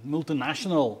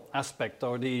multinational aspect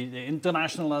or the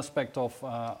international aspect of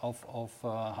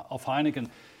Heineken.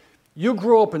 You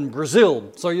grew up in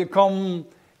Brazil, so you come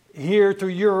here to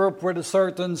Europe with a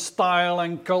certain style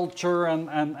and culture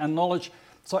and knowledge.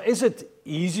 So is it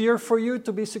easier for you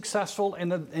to be successful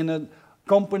in a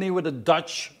company with a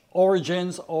Dutch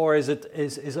origins, or is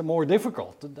it more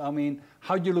difficult? I mean,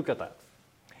 how do you look at that?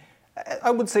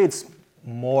 I would say it's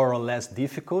more or less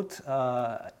difficult.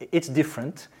 It's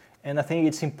different, and I think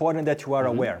it's important that you are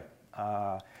aware.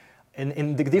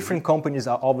 In the different companies,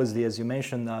 obviously, as you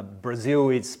mentioned, Brazil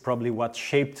is probably what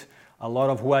shaped a lot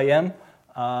of who I am.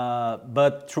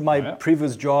 But through my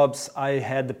previous jobs, I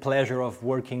had the pleasure of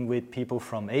working with people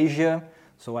from Asia.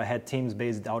 So I had teams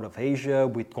based out of Asia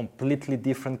with completely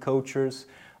different cultures.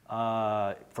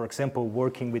 For example,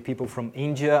 working with people from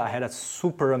India, I had a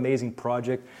super amazing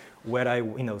project where I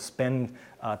spend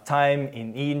time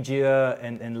in India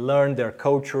and learn their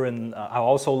culture, and I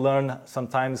also learn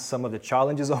sometimes some of the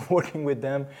challenges of working with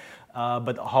them,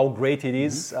 but how great it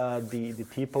is, the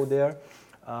people there.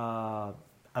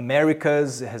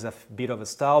 Americas has a bit of a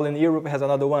style, and Europe has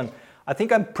another one. I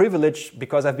think I'm privileged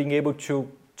because I've been able to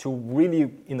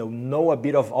really know a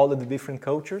bit of all of the different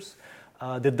cultures.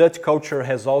 The Dutch culture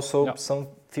has also some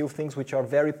few things which are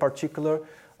very particular.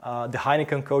 The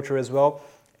Heineken culture as well.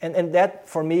 And that,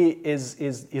 for me,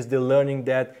 is the learning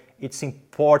that it's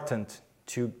important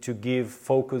to give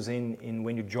focus in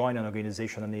when you join an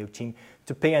organization, a new team,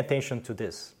 to pay attention to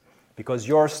this. Because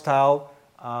your style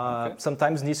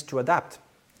sometimes needs to adapt.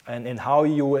 And how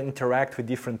you interact with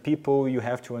different people, you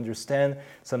have to understand.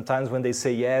 Sometimes when they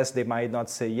say yes, they might not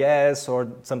say yes, or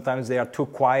sometimes they are too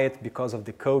quiet because of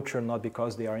the culture, not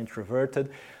because they are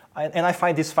introverted. And I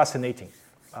find this fascinating.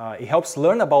 It helps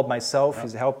learn about myself.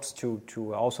 It helps to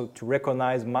also to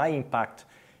recognize my impact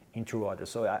into others.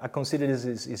 So I consider this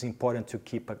is important to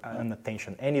keep an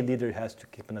attention. Any leader has to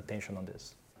keep an attention on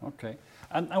this. Okay.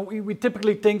 And we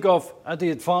typically think of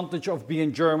the advantage of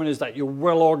being German is that you're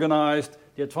well organized.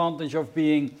 The advantage of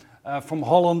being from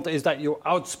Holland is that you're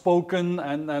outspoken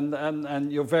and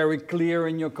you're very clear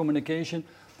in your communication.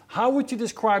 How would you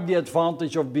describe the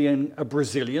advantage of being a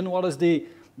Brazilian? What is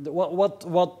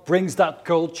what brings that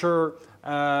culture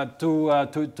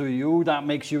to you that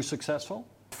makes you successful?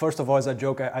 First of all, as a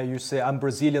joke, I used to say I'm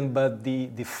Brazilian, but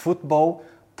the football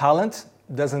talent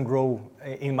doesn't grow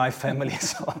in my family.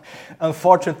 So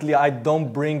unfortunately, I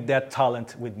don't bring that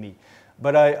talent with me.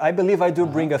 But I believe I do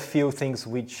bring a few things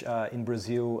which in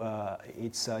Brazil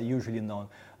it's usually known.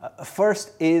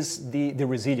 First is the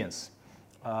resilience.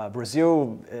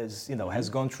 Brazil is, has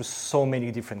gone through so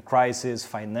many different crises,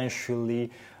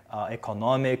 financially,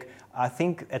 economic. I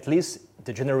think at least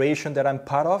the generation that I'm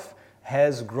part of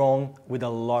has grown with a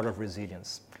lot of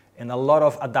resilience and a lot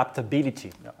of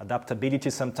adaptability.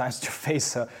 Adaptability sometimes to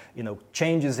face,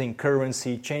 changes in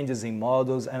currency, changes in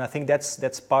models, and I think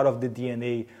that's part of the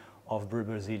DNA of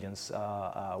Brazilians,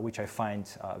 which I find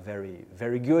very,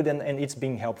 very good, and it's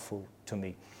been helpful to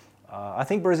me. I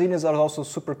think Brazilians are also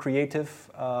super creative,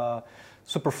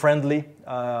 super friendly.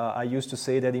 I used to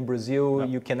say that in Brazil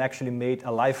you can actually make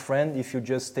a life friend if you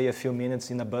just stay a few minutes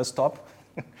in a bus stop.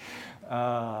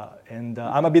 And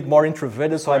I'm a bit more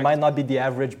introverted, so I might not be the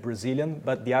average Brazilian,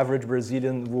 but the average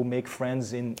Brazilian will make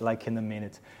friends in a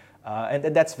minute.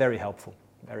 And that's very helpful,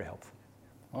 very helpful.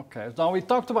 Okay, now we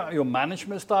talked about your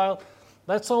management style.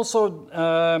 Let's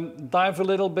also dive a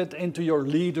little bit into your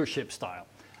leadership style.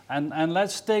 And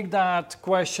let's take that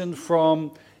question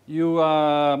from you.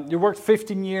 You worked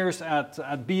 15 years at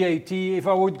BAT. If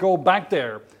I would go back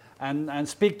there and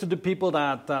speak to the people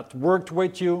that worked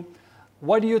with you,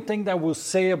 what do you think they will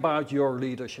say about your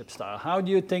leadership style? How do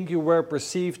you think you were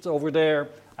perceived over there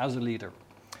as a leader?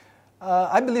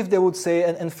 I believe they would say,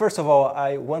 and first of all,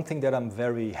 one thing that I'm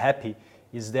very happy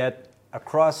is that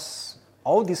across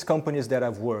all these companies that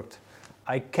I've worked,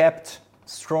 I kept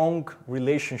strong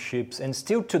relationships, and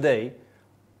still today,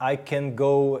 I can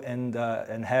go and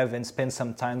have and spend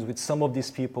some time with some of these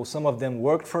people. Some of them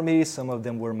worked for me, some of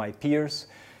them were my peers,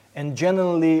 and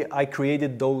generally I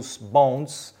created those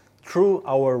bonds through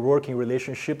our working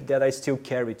relationship that I still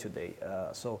carry today.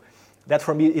 So that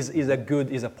for me is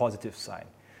a positive sign.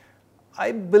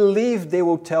 I believe they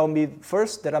will tell me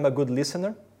first that I'm a good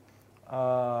listener,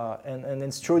 and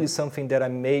it's truly something that I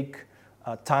make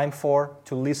time for,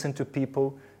 to listen to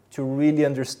people, to really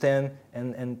understand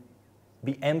and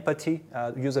be empathy,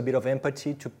 use a bit of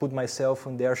empathy to put myself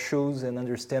in their shoes and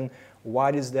understand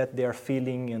what is that they're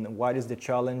feeling and what is the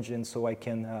challenge, and so I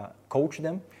can coach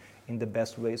them in the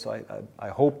best way. So I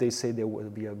hope they say they will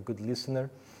be a good listener.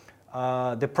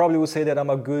 They probably will say that I'm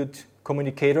a good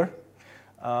communicator,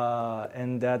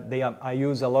 and that I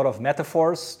use a lot of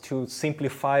metaphors to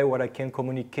simplify what I can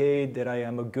communicate, that I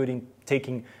am a good in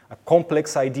taking a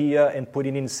complex idea and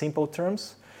putting it in simple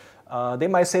terms. They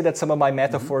might say that some of my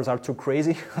metaphors are too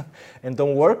crazy and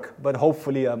don't work, but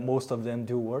hopefully most of them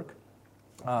do work.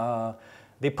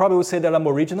 They probably will say that I'm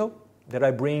original, that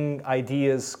I bring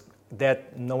ideas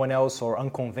that no one else, or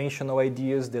unconventional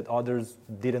ideas that others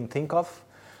didn't think of.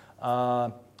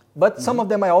 But some of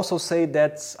them I also say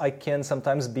that I can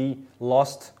sometimes be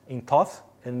lost in thought,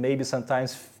 and maybe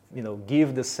sometimes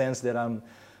give the sense that I'm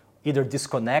either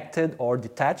disconnected or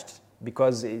detached,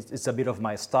 because it's a bit of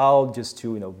my style just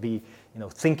to be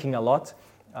thinking a lot.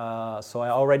 So I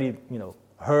already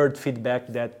heard feedback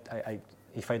that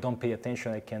if I don't pay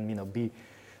attention, I can be.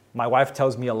 My wife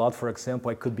tells me a lot, for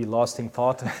example, I could be lost in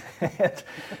thought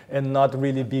and not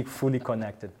really be fully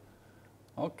connected.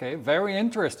 Okay, very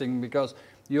interesting, because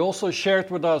you also shared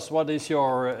with us what is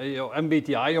your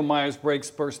MBTI, your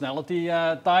Myers-Briggs personality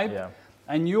type. Yeah.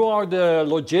 And you are the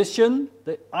logician,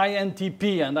 the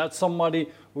INTP, and that's somebody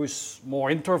who's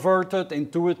more introverted,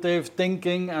 intuitive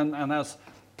thinking, and has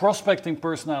prospecting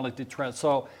personality traits.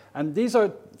 So, and these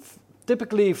are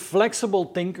typically flexible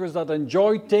thinkers that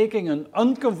enjoy taking an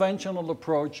unconventional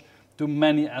approach to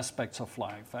many aspects of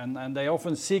life. And they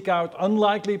often seek out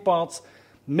unlikely paths,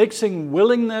 mixing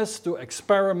willingness to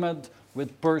experiment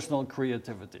with personal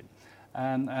creativity.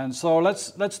 And so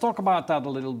let's talk about that a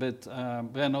little bit,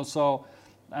 Brenno. So,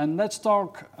 and let's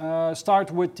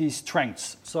start with the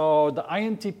strengths. So the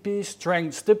INTP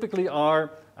strengths typically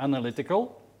are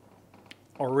analytical,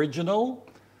 original,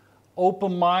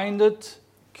 open-minded,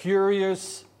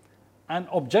 curious, and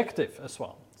objective as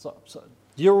well. So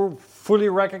you fully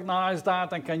recognize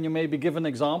that, and can you maybe give an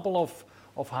example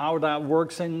of how that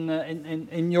works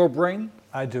in your brain?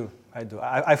 I do.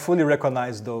 I fully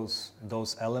recognize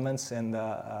those elements, and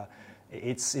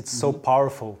it's so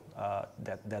powerful,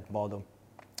 that model.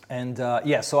 And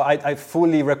so I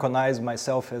fully recognize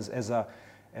myself as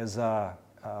a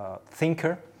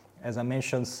thinker. As I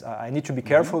mentioned, I need to be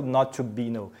careful not to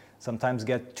be, sometimes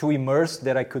get too immersed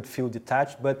that I could feel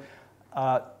detached. But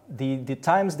the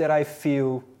times that I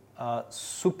feel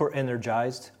super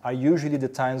energized are usually the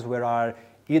times where I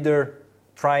either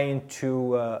trying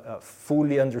to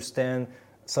fully understand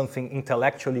something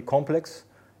intellectually complex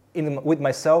with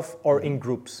myself or in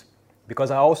groups.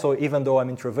 Because I also, even though I'm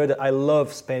introverted, I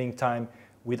love spending time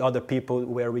with other people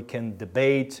where we can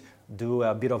debate, do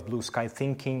a bit of blue sky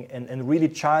thinking, and really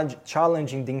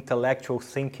challenging the intellectual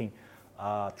thinking.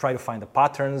 Try to find the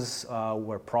patterns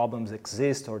where problems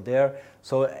exist or there.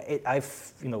 So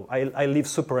I live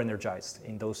super energized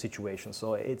in those situations.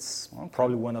 So it's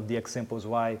probably one of the examples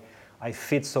why I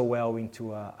fit so well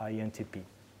into INTP.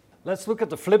 Let's look at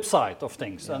the flip side of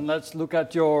things, and let's look at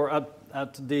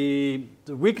the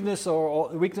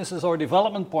weaknesses or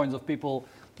development points of people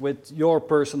with your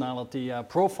personality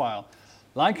profile.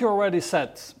 Like you already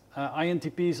said,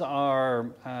 INTPs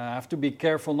have to be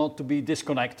careful not to be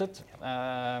disconnected.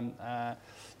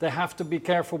 They have to be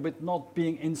careful with not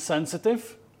being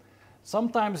insensitive.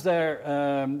 Sometimes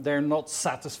they're not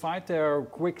satisfied. They're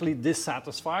quickly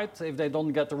dissatisfied if they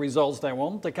don't get the results they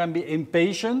want. They can be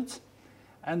impatient,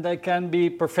 and they can be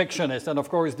perfectionist. And of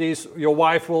course, your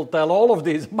wife will tell all of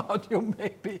these about you,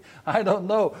 maybe. I don't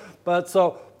know. But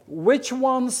so, which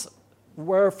ones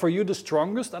were for you the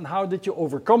strongest, and how did you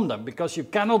overcome them? Because you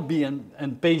cannot be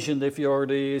impatient if you're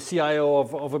the CIO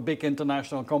of a big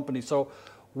international company. So,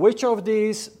 which of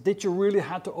these did you really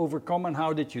have to overcome, and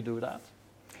how did you do that?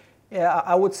 Yeah,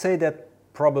 I would say that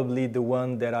probably the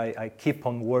one that I keep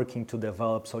on working to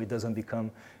develop so it doesn't become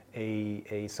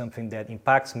a something that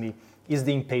impacts me is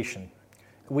the impatient,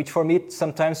 which for me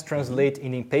sometimes translate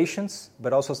in impatience,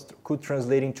 but also could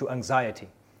translate into anxiety.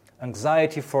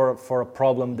 Anxiety for a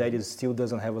problem that still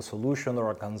doesn't have a solution,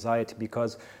 or anxiety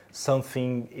because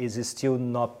something is still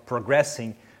not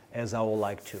progressing as I would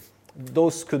like to.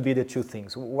 Those could be the two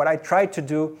things. What I try to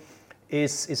do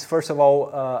is first of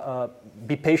all,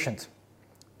 be patient.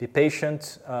 Be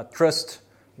patient, trust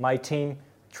my team,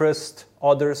 trust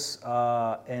others,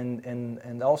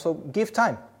 and also give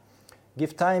time.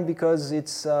 Give time, because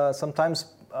it's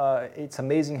sometimes it's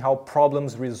amazing how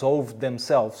problems resolve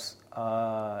themselves,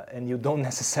 and you don't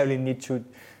necessarily need to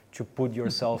put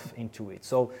yourself into it.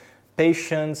 So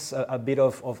patience, a bit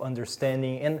of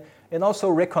understanding, and also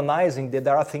recognizing that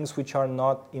there are things which are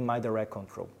not in my direct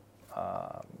control,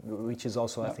 which is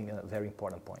also, I think, a very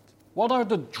important point. What are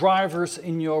the drivers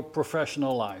in your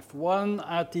professional life? One,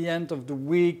 at the end of the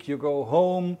week, you go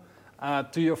home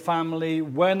to your family.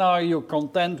 When are you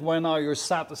content? When are you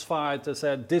satisfied to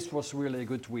say, this was really a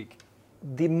good week?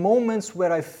 The moments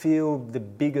where I feel the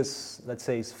biggest, let's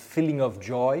say, feeling of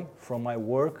joy from my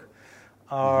work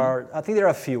are, I think there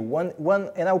are a few. One,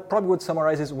 and I probably would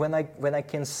summarize, is when I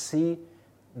can see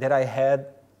that I had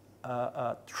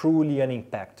truly an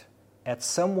impact at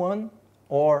someone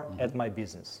or at my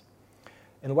business.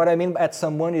 And what I mean at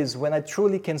someone is when I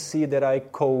truly can see that I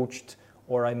coached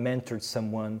or I mentored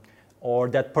someone, or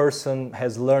that person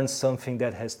has learned something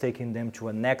that has taken them to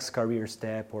a next career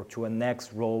step or to a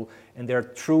next role, and they're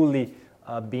truly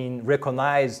being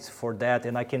recognized for that,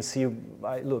 and I can see,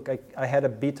 I had a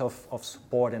bit of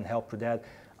support and help to that.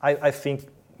 I think,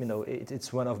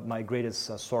 it's one of my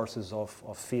greatest sources of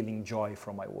feeling joy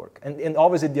from my work. And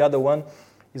obviously the other one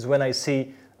is when I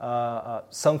see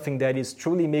something that is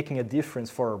truly making a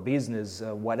difference for our business,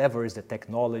 whatever is the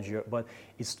technology, but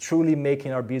it's truly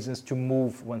making our business to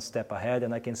move one step ahead.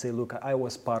 And I can say, look, I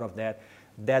was part of that.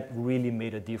 That really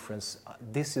made a difference.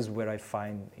 This is where I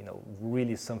find,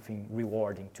 really something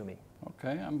rewarding to me.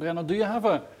 Okay, and Brenno, do you have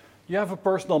a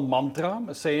personal mantra,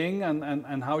 a saying,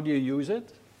 and how do you use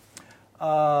it?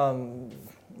 I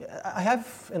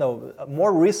have,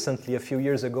 more recently, a few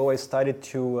years ago, I started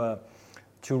to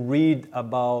read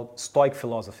about Stoic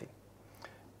philosophy.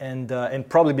 And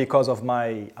probably because of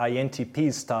my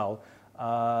INTP style,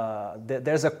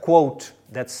 there's a quote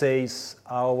that says,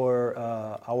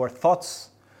 our thoughts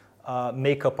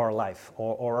make up our life,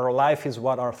 or our life is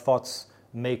what our thoughts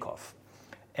make of.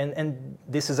 And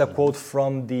this is a quote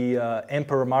from the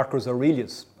Emperor Marcus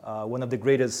Aurelius, one of the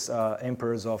greatest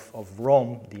emperors of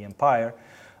Rome, the empire,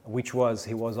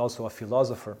 he was also a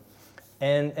philosopher.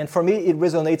 And for me, it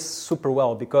resonates super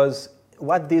well, because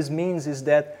what this means is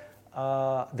that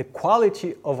the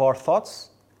quality of our thoughts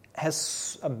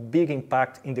has a big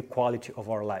impact in the quality of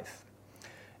our life.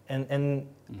 And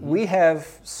we have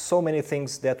so many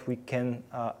things that we can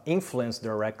influence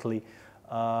directly,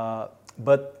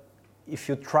 but if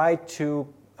you try to,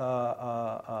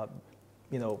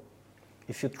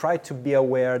 if you try to be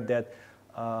aware that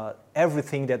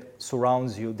everything that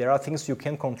surrounds you, there are things you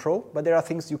can control, but there are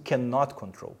things you cannot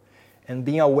control. And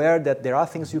being aware that there are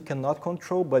things you cannot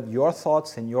control, but your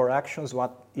thoughts and your actions,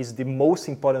 what is the most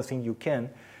important thing you can,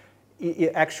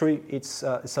 it's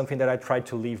something that I try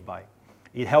to live by.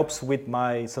 It helps with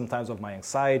sometimes of my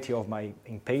anxiety, of my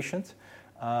impatience,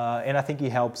 and I think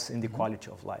it helps in the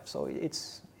quality of life. So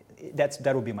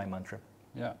that would be my mantra.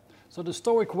 Yeah. So the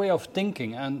Stoic way of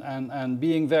thinking and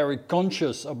being very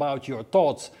conscious about your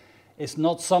thoughts is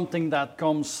not something that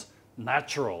comes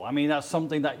natural. I mean, that's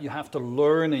something that you have to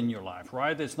learn in your life,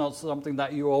 right? It's not something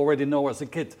that you already know as a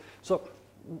kid. So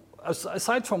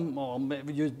aside from,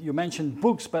 maybe you mentioned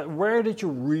books, but where did you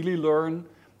really learn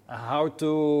how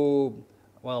to,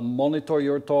 monitor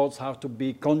your thoughts, how to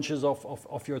be conscious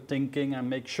of your thinking and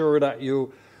make sure that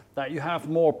you have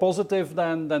more positive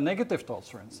than negative thoughts,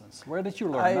 for instance? Where did you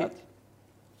learn that?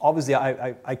 Obviously,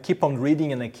 I keep on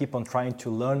reading and I keep on trying to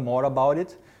learn more about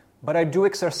it, but I do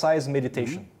exercise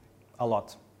meditation a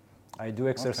lot. I do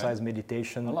exercise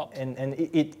meditation a lot. And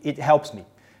it helps me.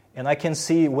 And I can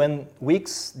see when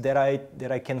weeks that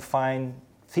I can find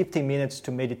 15 minutes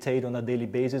to meditate on a daily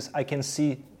basis, I can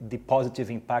see the positive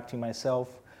impact in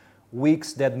myself.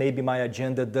 Weeks that maybe my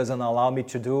agenda doesn't allow me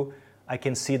to do, I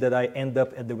can see that I end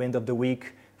up at the end of the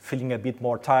week feeling a bit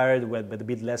more tired with a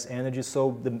bit less energy.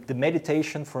 So the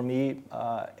meditation for me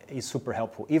is super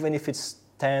helpful. Even if it's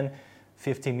 10,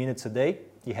 15 minutes a day,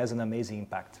 it has an amazing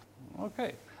impact.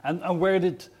 Okay. And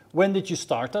when did you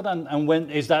start that? And when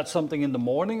is that something in the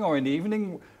morning or in the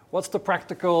evening? What's the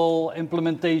practical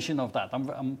implementation of that?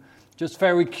 I'm just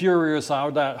very curious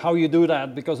how you do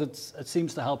that, because it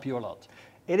seems to help you a lot.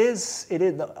 It is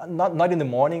not in the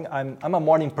morning. I'm a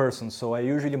morning person, so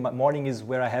my morning is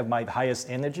where I have my highest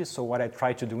energy. So what I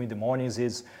try to do in the mornings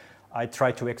is I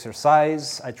try to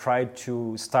exercise. I try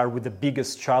to start with the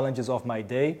biggest challenges of my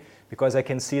day, because I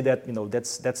can see that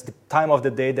that's the time of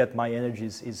the day that my energy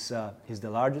is the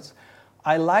largest.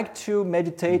 I like to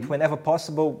meditate whenever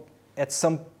possible at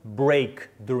some break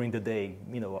during the day,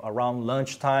 around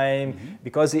lunchtime,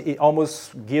 because it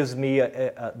almost gives me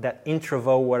that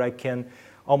interval where I can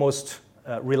almost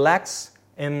relax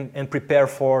and prepare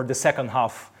for the second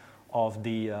half of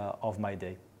my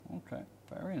day. Okay,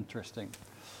 very interesting.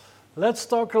 Let's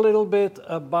talk a little bit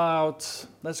about,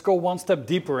 let's go one step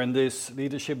deeper in this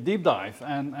leadership deep dive,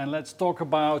 and let's talk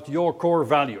about your core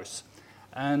values.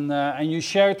 And you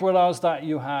shared with us that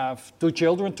you have 2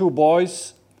 children, 2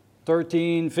 boys,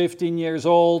 13, 15 years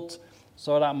old,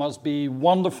 so that must be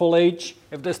wonderful age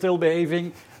if they're still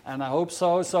behaving, and I hope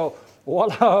so. So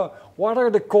what are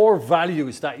the core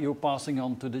values that you're passing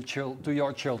on to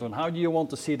your children? How do you want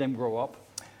to see them grow up?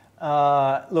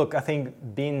 Look, I think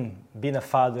being a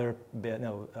father,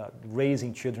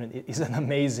 raising children is an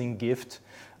amazing gift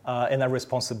and a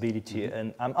responsibility.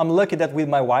 And I'm lucky that with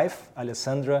my wife,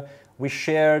 Alessandra, we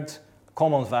shared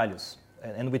common values,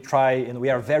 and we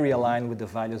are very aligned with the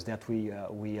values that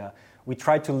we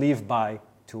try to live by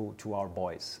to our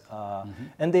boys.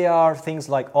 And they are things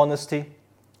like honesty,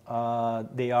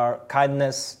 they are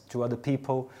kindness to other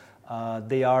people,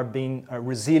 they are being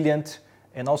resilient,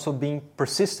 and also being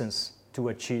persistent to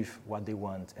achieve what they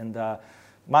want. And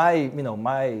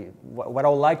what I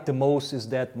like the most is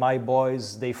that my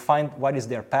boys, they find what is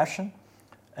their passion,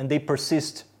 and they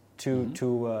persist to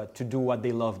do what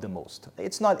they love the most.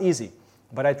 It's not easy,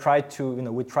 but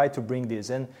we try to bring this.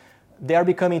 And they are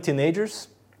becoming teenagers,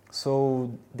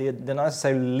 so they not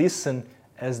necessarily listen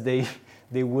as they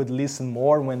would listen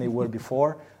more when they were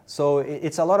before. So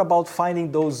it's a lot about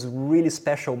finding those really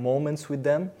special moments with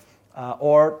them.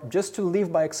 Or just to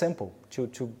live by example, to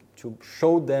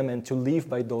show them and to live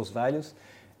by those values.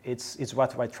 It's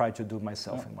what I try to do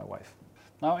myself and my wife.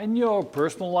 Now, in your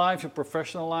personal life, your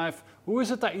professional life, who is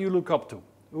it that you look up to?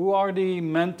 Who are the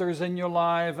mentors in your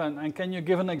life, and can you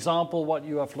give an example what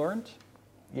you have learned?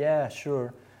 Yeah,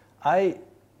 sure.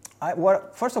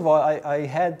 First of all, I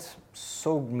had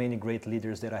so many great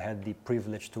leaders that I had the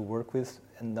privilege to work with,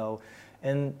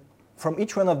 and from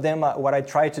each one of them, what I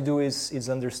try to do is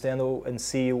understand and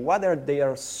see they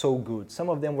are so good. Some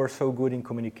of them were so good in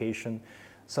communication.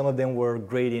 Some of them were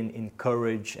great in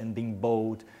courage and being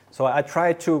bold. So I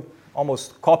try to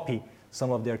almost copy some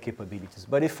of their capabilities.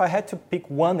 But if I had to pick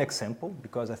one example,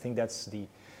 because I think that's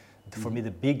for me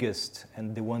the biggest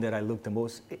and the one that I look the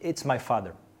most, it's my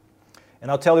father.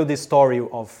 And I'll tell you this story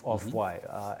of why.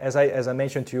 As I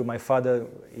mentioned to you, my father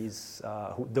is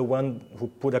the one who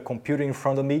put a computer in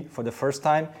front of me for the first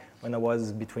time when I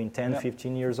was between 10 and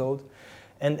 15 years old.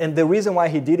 And the reason why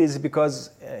he did it is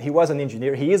because he was an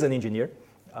engineer. He is an engineer,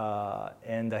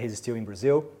 and he's still in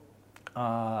Brazil.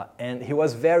 And he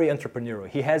was very entrepreneurial.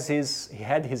 He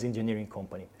had his engineering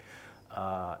company.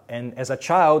 And as a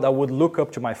child, I would look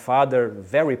up to my father,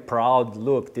 very proud.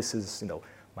 Look, this is,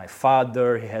 my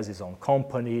father, he has his own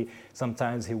company.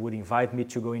 Sometimes he would invite me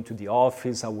to go into the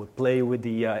office. I would play with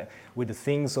the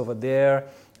things over there.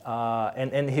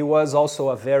 And he was also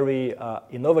a very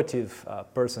innovative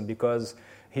person, because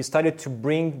he started to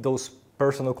bring those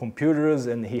personal computers,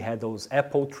 and he had those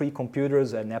Apple III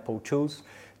computers and Apple IIs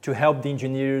to help the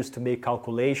engineers to make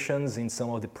calculations in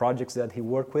some of the projects that he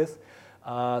worked with.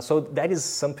 So that is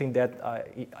something that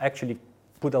actually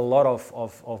put a lot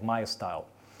of my style.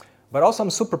 But also I'm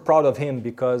super proud of him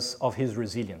because of his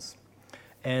resilience.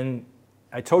 And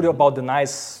I told you about the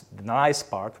nice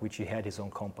part, which he had his own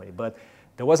company. But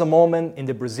there was a moment in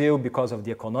Brazil, because of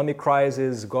the economic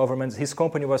crisis, his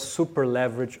company was super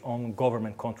leveraged on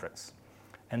government contracts.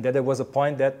 And then there was a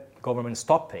point that government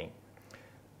stopped paying.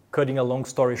 Cutting a long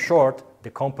story short, the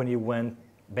company went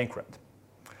bankrupt.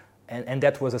 And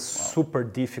that was a super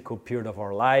difficult period of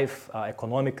our life.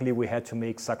 Economically, we had to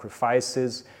make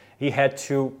sacrifices. He had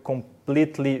to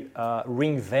completely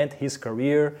reinvent his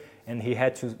career, and he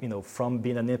had to, from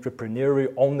being an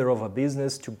entrepreneurial owner of a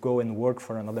business to go and work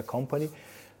for another company.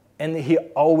 And he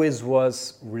always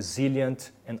was resilient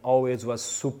and always was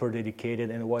super dedicated,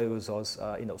 and always was,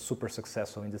 super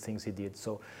successful in the things he did.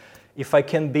 So, if I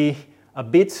can be a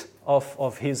bit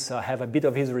of his, have a bit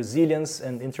of his resilience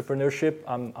and entrepreneurship,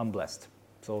 I'm blessed.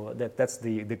 So that's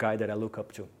the guy that I look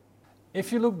up to.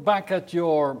 If you look back at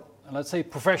your, let's say,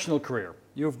 professional career,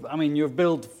 you've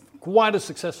built quite a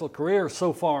successful career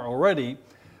so far already,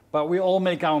 but we all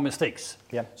make our mistakes.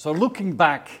 Yeah. So looking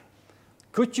back,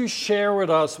 could you share with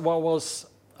us what was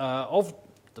of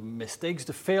the mistakes,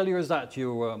 the failures that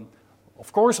you,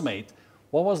 of course, made?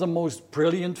 What was the most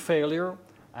brilliant failure,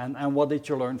 and what did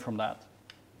you learn from that?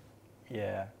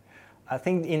 Yeah, I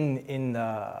think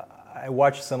I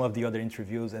watched some of the other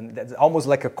interviews, and that's almost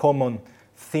like a common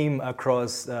theme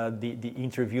across the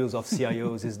interviews of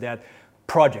CIOs is that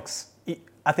projects.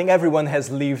 I think everyone has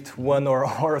lived one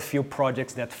or a few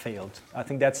projects that failed. I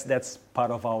think that's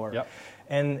part of our, Yep.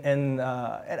 and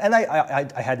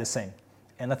I had the same.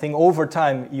 And I think over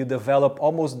time you develop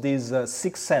almost this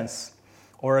sixth sense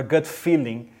or a gut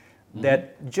feeling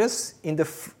that just in the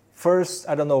first,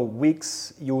 I don't know,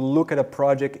 weeks, you look at a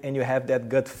project and you have that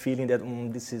gut feeling that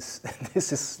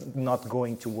this is not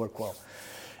going to work well.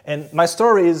 And my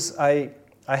story is I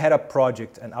had a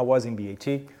project, and I was in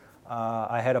BAT.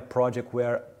 I had a project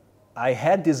where I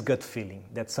had this gut feeling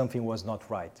that something was not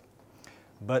right,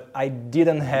 but I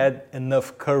didn't have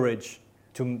enough courage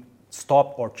to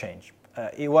stop or change.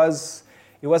 It was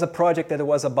a project that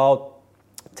was about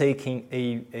taking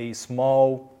a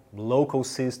small local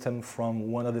system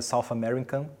from one of the South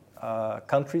American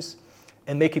countries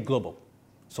and make it global.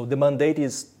 So the mandate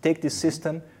is take this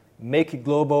system, make it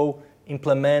global,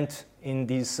 implement in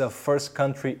this first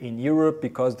country in Europe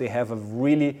because they have a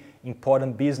really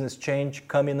important business change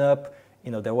coming up.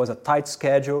 There was a tight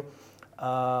schedule,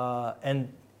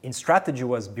 and in strategy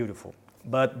was beautiful.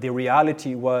 But the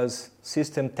reality was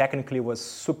system technically was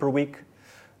super weak.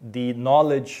 The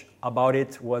knowledge about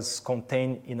it was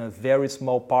contained in a very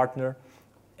small partner,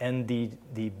 and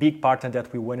the big partner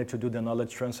that we wanted to do the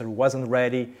knowledge transfer wasn't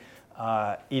ready.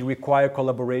 It required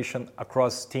collaboration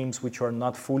across teams which are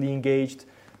not fully engaged.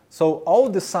 So all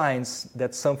the signs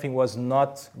that something was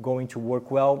not going to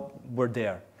work well were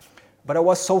there. But I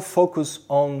was so focused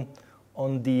on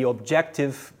the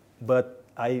objective, but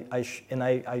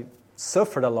I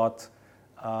suffered a lot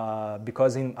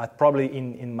because probably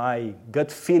in my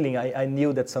gut feeling, I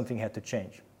knew that something had to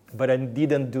change. But I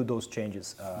didn't do those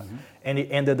changes. And it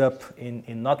ended up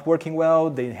in not working well.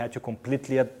 They had to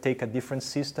completely take a different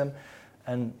system,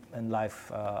 and life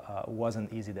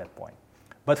wasn't easy at that point.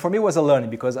 But for me, it was a learning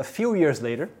because a few years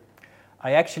later,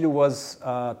 I actually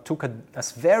took a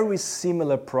very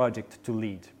similar project to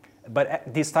lead, but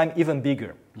at this time even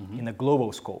bigger in a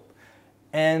global scope.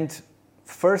 And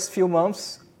first few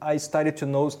months, I started to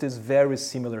notice very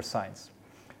similar signs.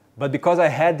 But because I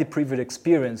had the previous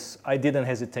experience, I didn't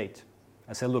hesitate.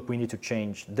 I said, look, we need to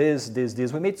change this.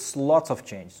 We made lots of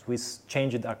changes. We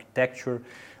changed architecture,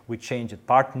 we changed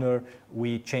partner,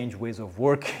 we changed ways of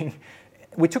working.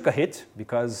 We took a hit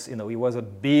because it was a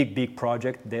big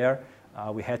project there.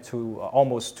 We had to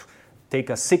almost take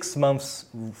a 6 months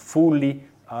fully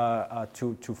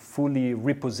to fully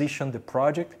reposition the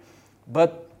project.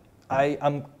 But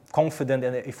I'm confident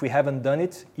that if we haven't done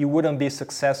it, it wouldn't be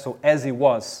successful as it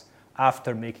was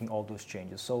after making all those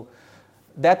changes. So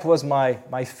that was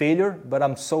my failure, but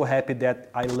I'm so happy that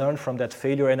I learned from that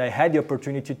failure and I had the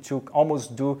opportunity to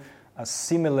almost do a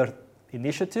similar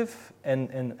initiative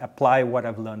and apply what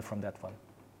I've learned from that one.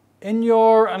 And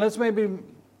let's maybe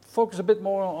focus a bit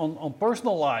more on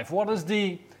personal life. What is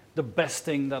the best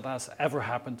thing that has ever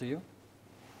happened to you?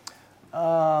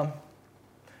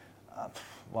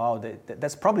 Wow,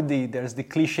 that's probably there's the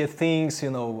cliche things,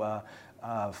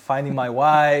 finding my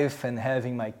wife and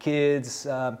having my kids.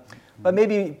 But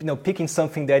maybe, picking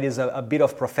something that is a bit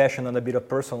of professional and a bit of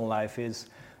personal life is,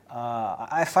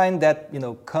 I find that,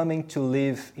 coming to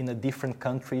live in a different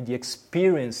country, the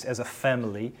experience as a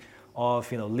family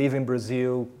of, live in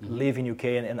Brazil, live in UK,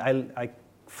 and I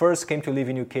first came to live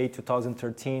in UK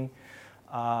 2013.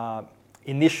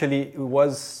 Initially, it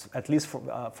was, at least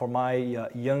for my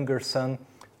younger son,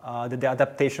 the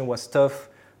adaptation was tough,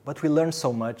 but we learned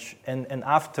so much. And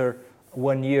after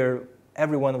 1 year,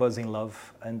 everyone was in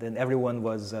love, and then everyone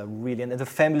was really, and the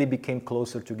family became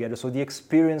closer together. So the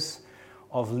experience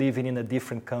of living in a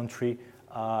different country,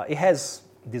 it has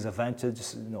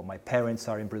disadvantages. My parents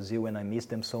are in Brazil, and I miss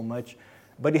them so much.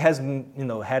 But it has,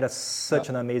 had such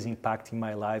an amazing impact in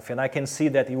my life, and I can see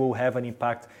that it will have an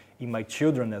impact in my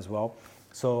children as well.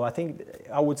 So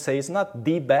I would say it's not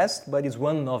the best, but it's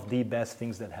one of the best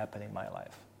things that happened in my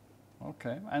life.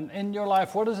 Okay, and in your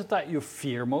life, what is it that you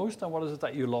fear most, and what is it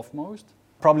that you love most?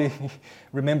 Probably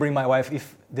remembering my wife,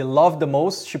 if they love the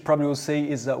most, she probably will say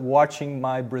is watching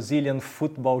my Brazilian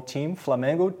football team,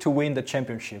 Flamengo, to win the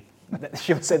championship.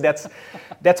 She would say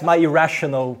that's my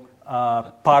irrational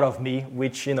part of me,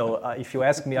 which, if you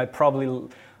ask me, I probably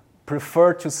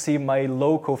prefer to see my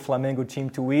local Flamengo team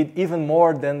to win even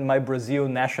more than my Brazil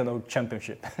national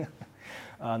championship.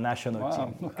 national Wow,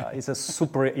 team. okay. It's a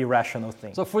super irrational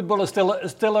thing. So football is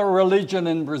still a religion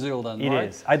in Brazil then, It right?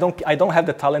 is. I don't have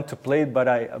the talent to play it, but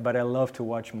I love to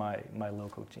watch my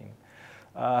local team.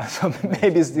 So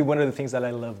maybe it's one of the things that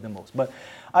I love the most. But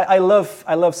I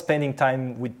love spending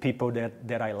time with people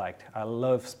that I liked. I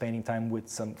love spending time with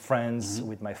some friends,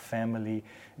 with my family,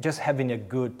 just having a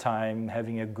good time,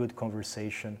 having a good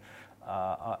conversation.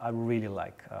 I really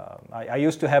like. I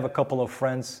used to have a couple of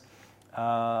friends.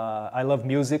 I love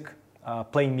music,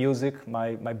 playing music.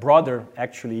 My brother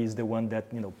actually is the one that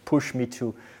pushed me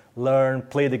to learn,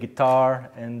 play the guitar,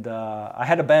 and I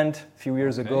had a band a few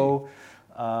years ago.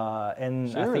 And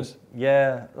Serious? I think,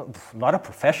 yeah, not a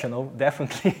professional,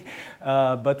 definitely,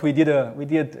 but we did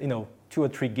 2 or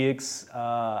 3 gigs,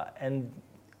 and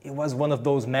it was one of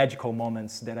those magical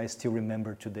moments that I still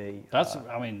remember today. That's,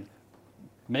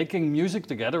 making music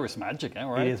together is magic,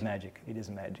 right? It is magic. It is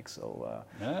magic. So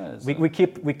Yes.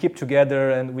 we keep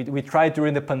together, and we tried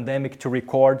during the pandemic to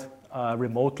record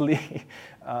remotely.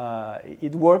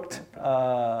 It worked,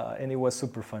 and it was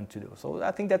super fun to do. So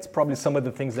I think that's probably some of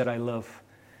the things that I love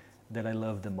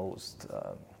the most.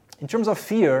 In terms of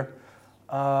fear,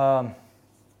 I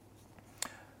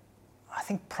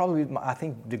think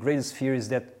the greatest fear is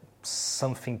that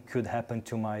something could happen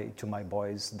to my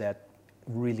boys that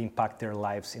really impact their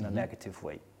lives in a negative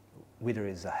way, whether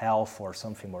it's a health or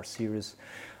something more serious.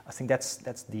 I think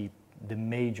that's the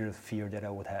major fear that I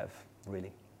would have,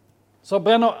 really. So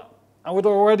Breno, I would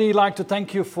already like to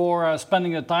thank you for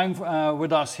spending the time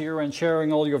with us here and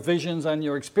sharing all your visions and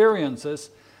your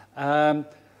experiences.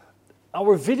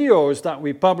 Our videos that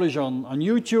we publish on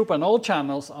YouTube and all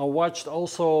channels are watched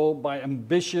also by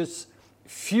ambitious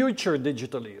future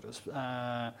digital leaders.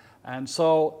 And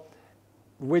so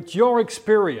with your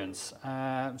experience,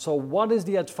 so what is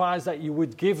the advice that you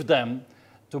would give them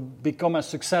to become as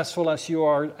successful as you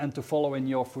are and to follow in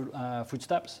your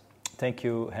footsteps? Thank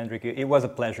you, Hendrik. It was a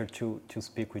pleasure to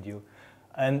speak with you.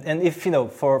 And if,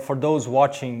 for those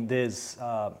watching this,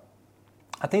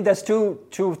 I think there's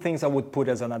two things I would put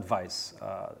as an advice.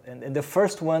 And the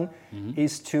first one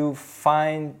is to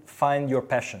find your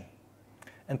passion.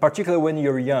 And particularly when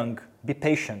you're young, be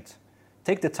patient.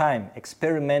 Take the time,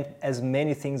 experiment as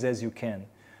many things as you can.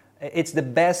 It's the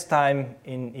best time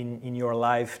in your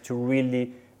life to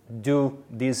really do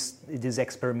this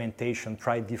experimentation,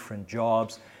 try different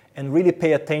jobs, and really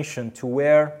pay attention to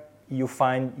where you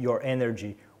find your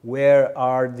energy, where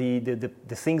are the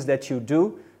things that you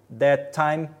do, that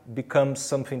time becomes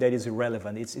something that is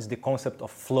irrelevant. It's the concept of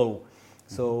flow.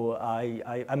 So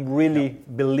I'm really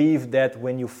believe that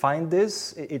when you find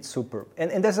this, it's super.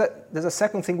 And there's a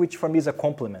second thing which for me is a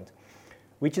compliment,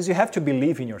 which is you have to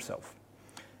believe in yourself.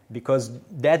 Because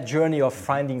that journey of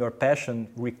finding your passion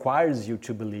requires you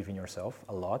to believe in yourself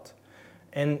a lot.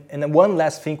 And then one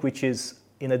last thing, which is,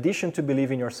 in addition to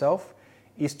believe in yourself,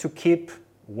 is to keep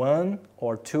 1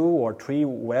 or 2 or 3,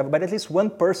 whatever, but at least one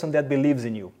person that believes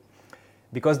in you.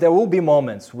 Because there will be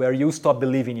moments where you stop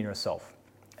believing in yourself.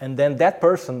 And then that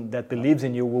person that believes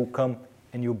in you will come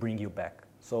and will bring you back.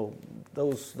 So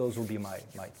those will be my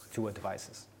 2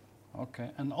 advices. Okay,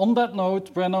 and on that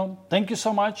note, Breno, thank you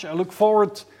so much. I look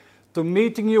forward to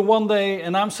meeting you one day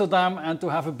in Amsterdam and to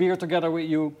have a beer together with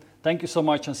you. Thank you so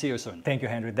much and see you soon. Thank you,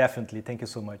 Henry. Definitely. Thank you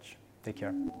so much. Take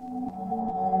care.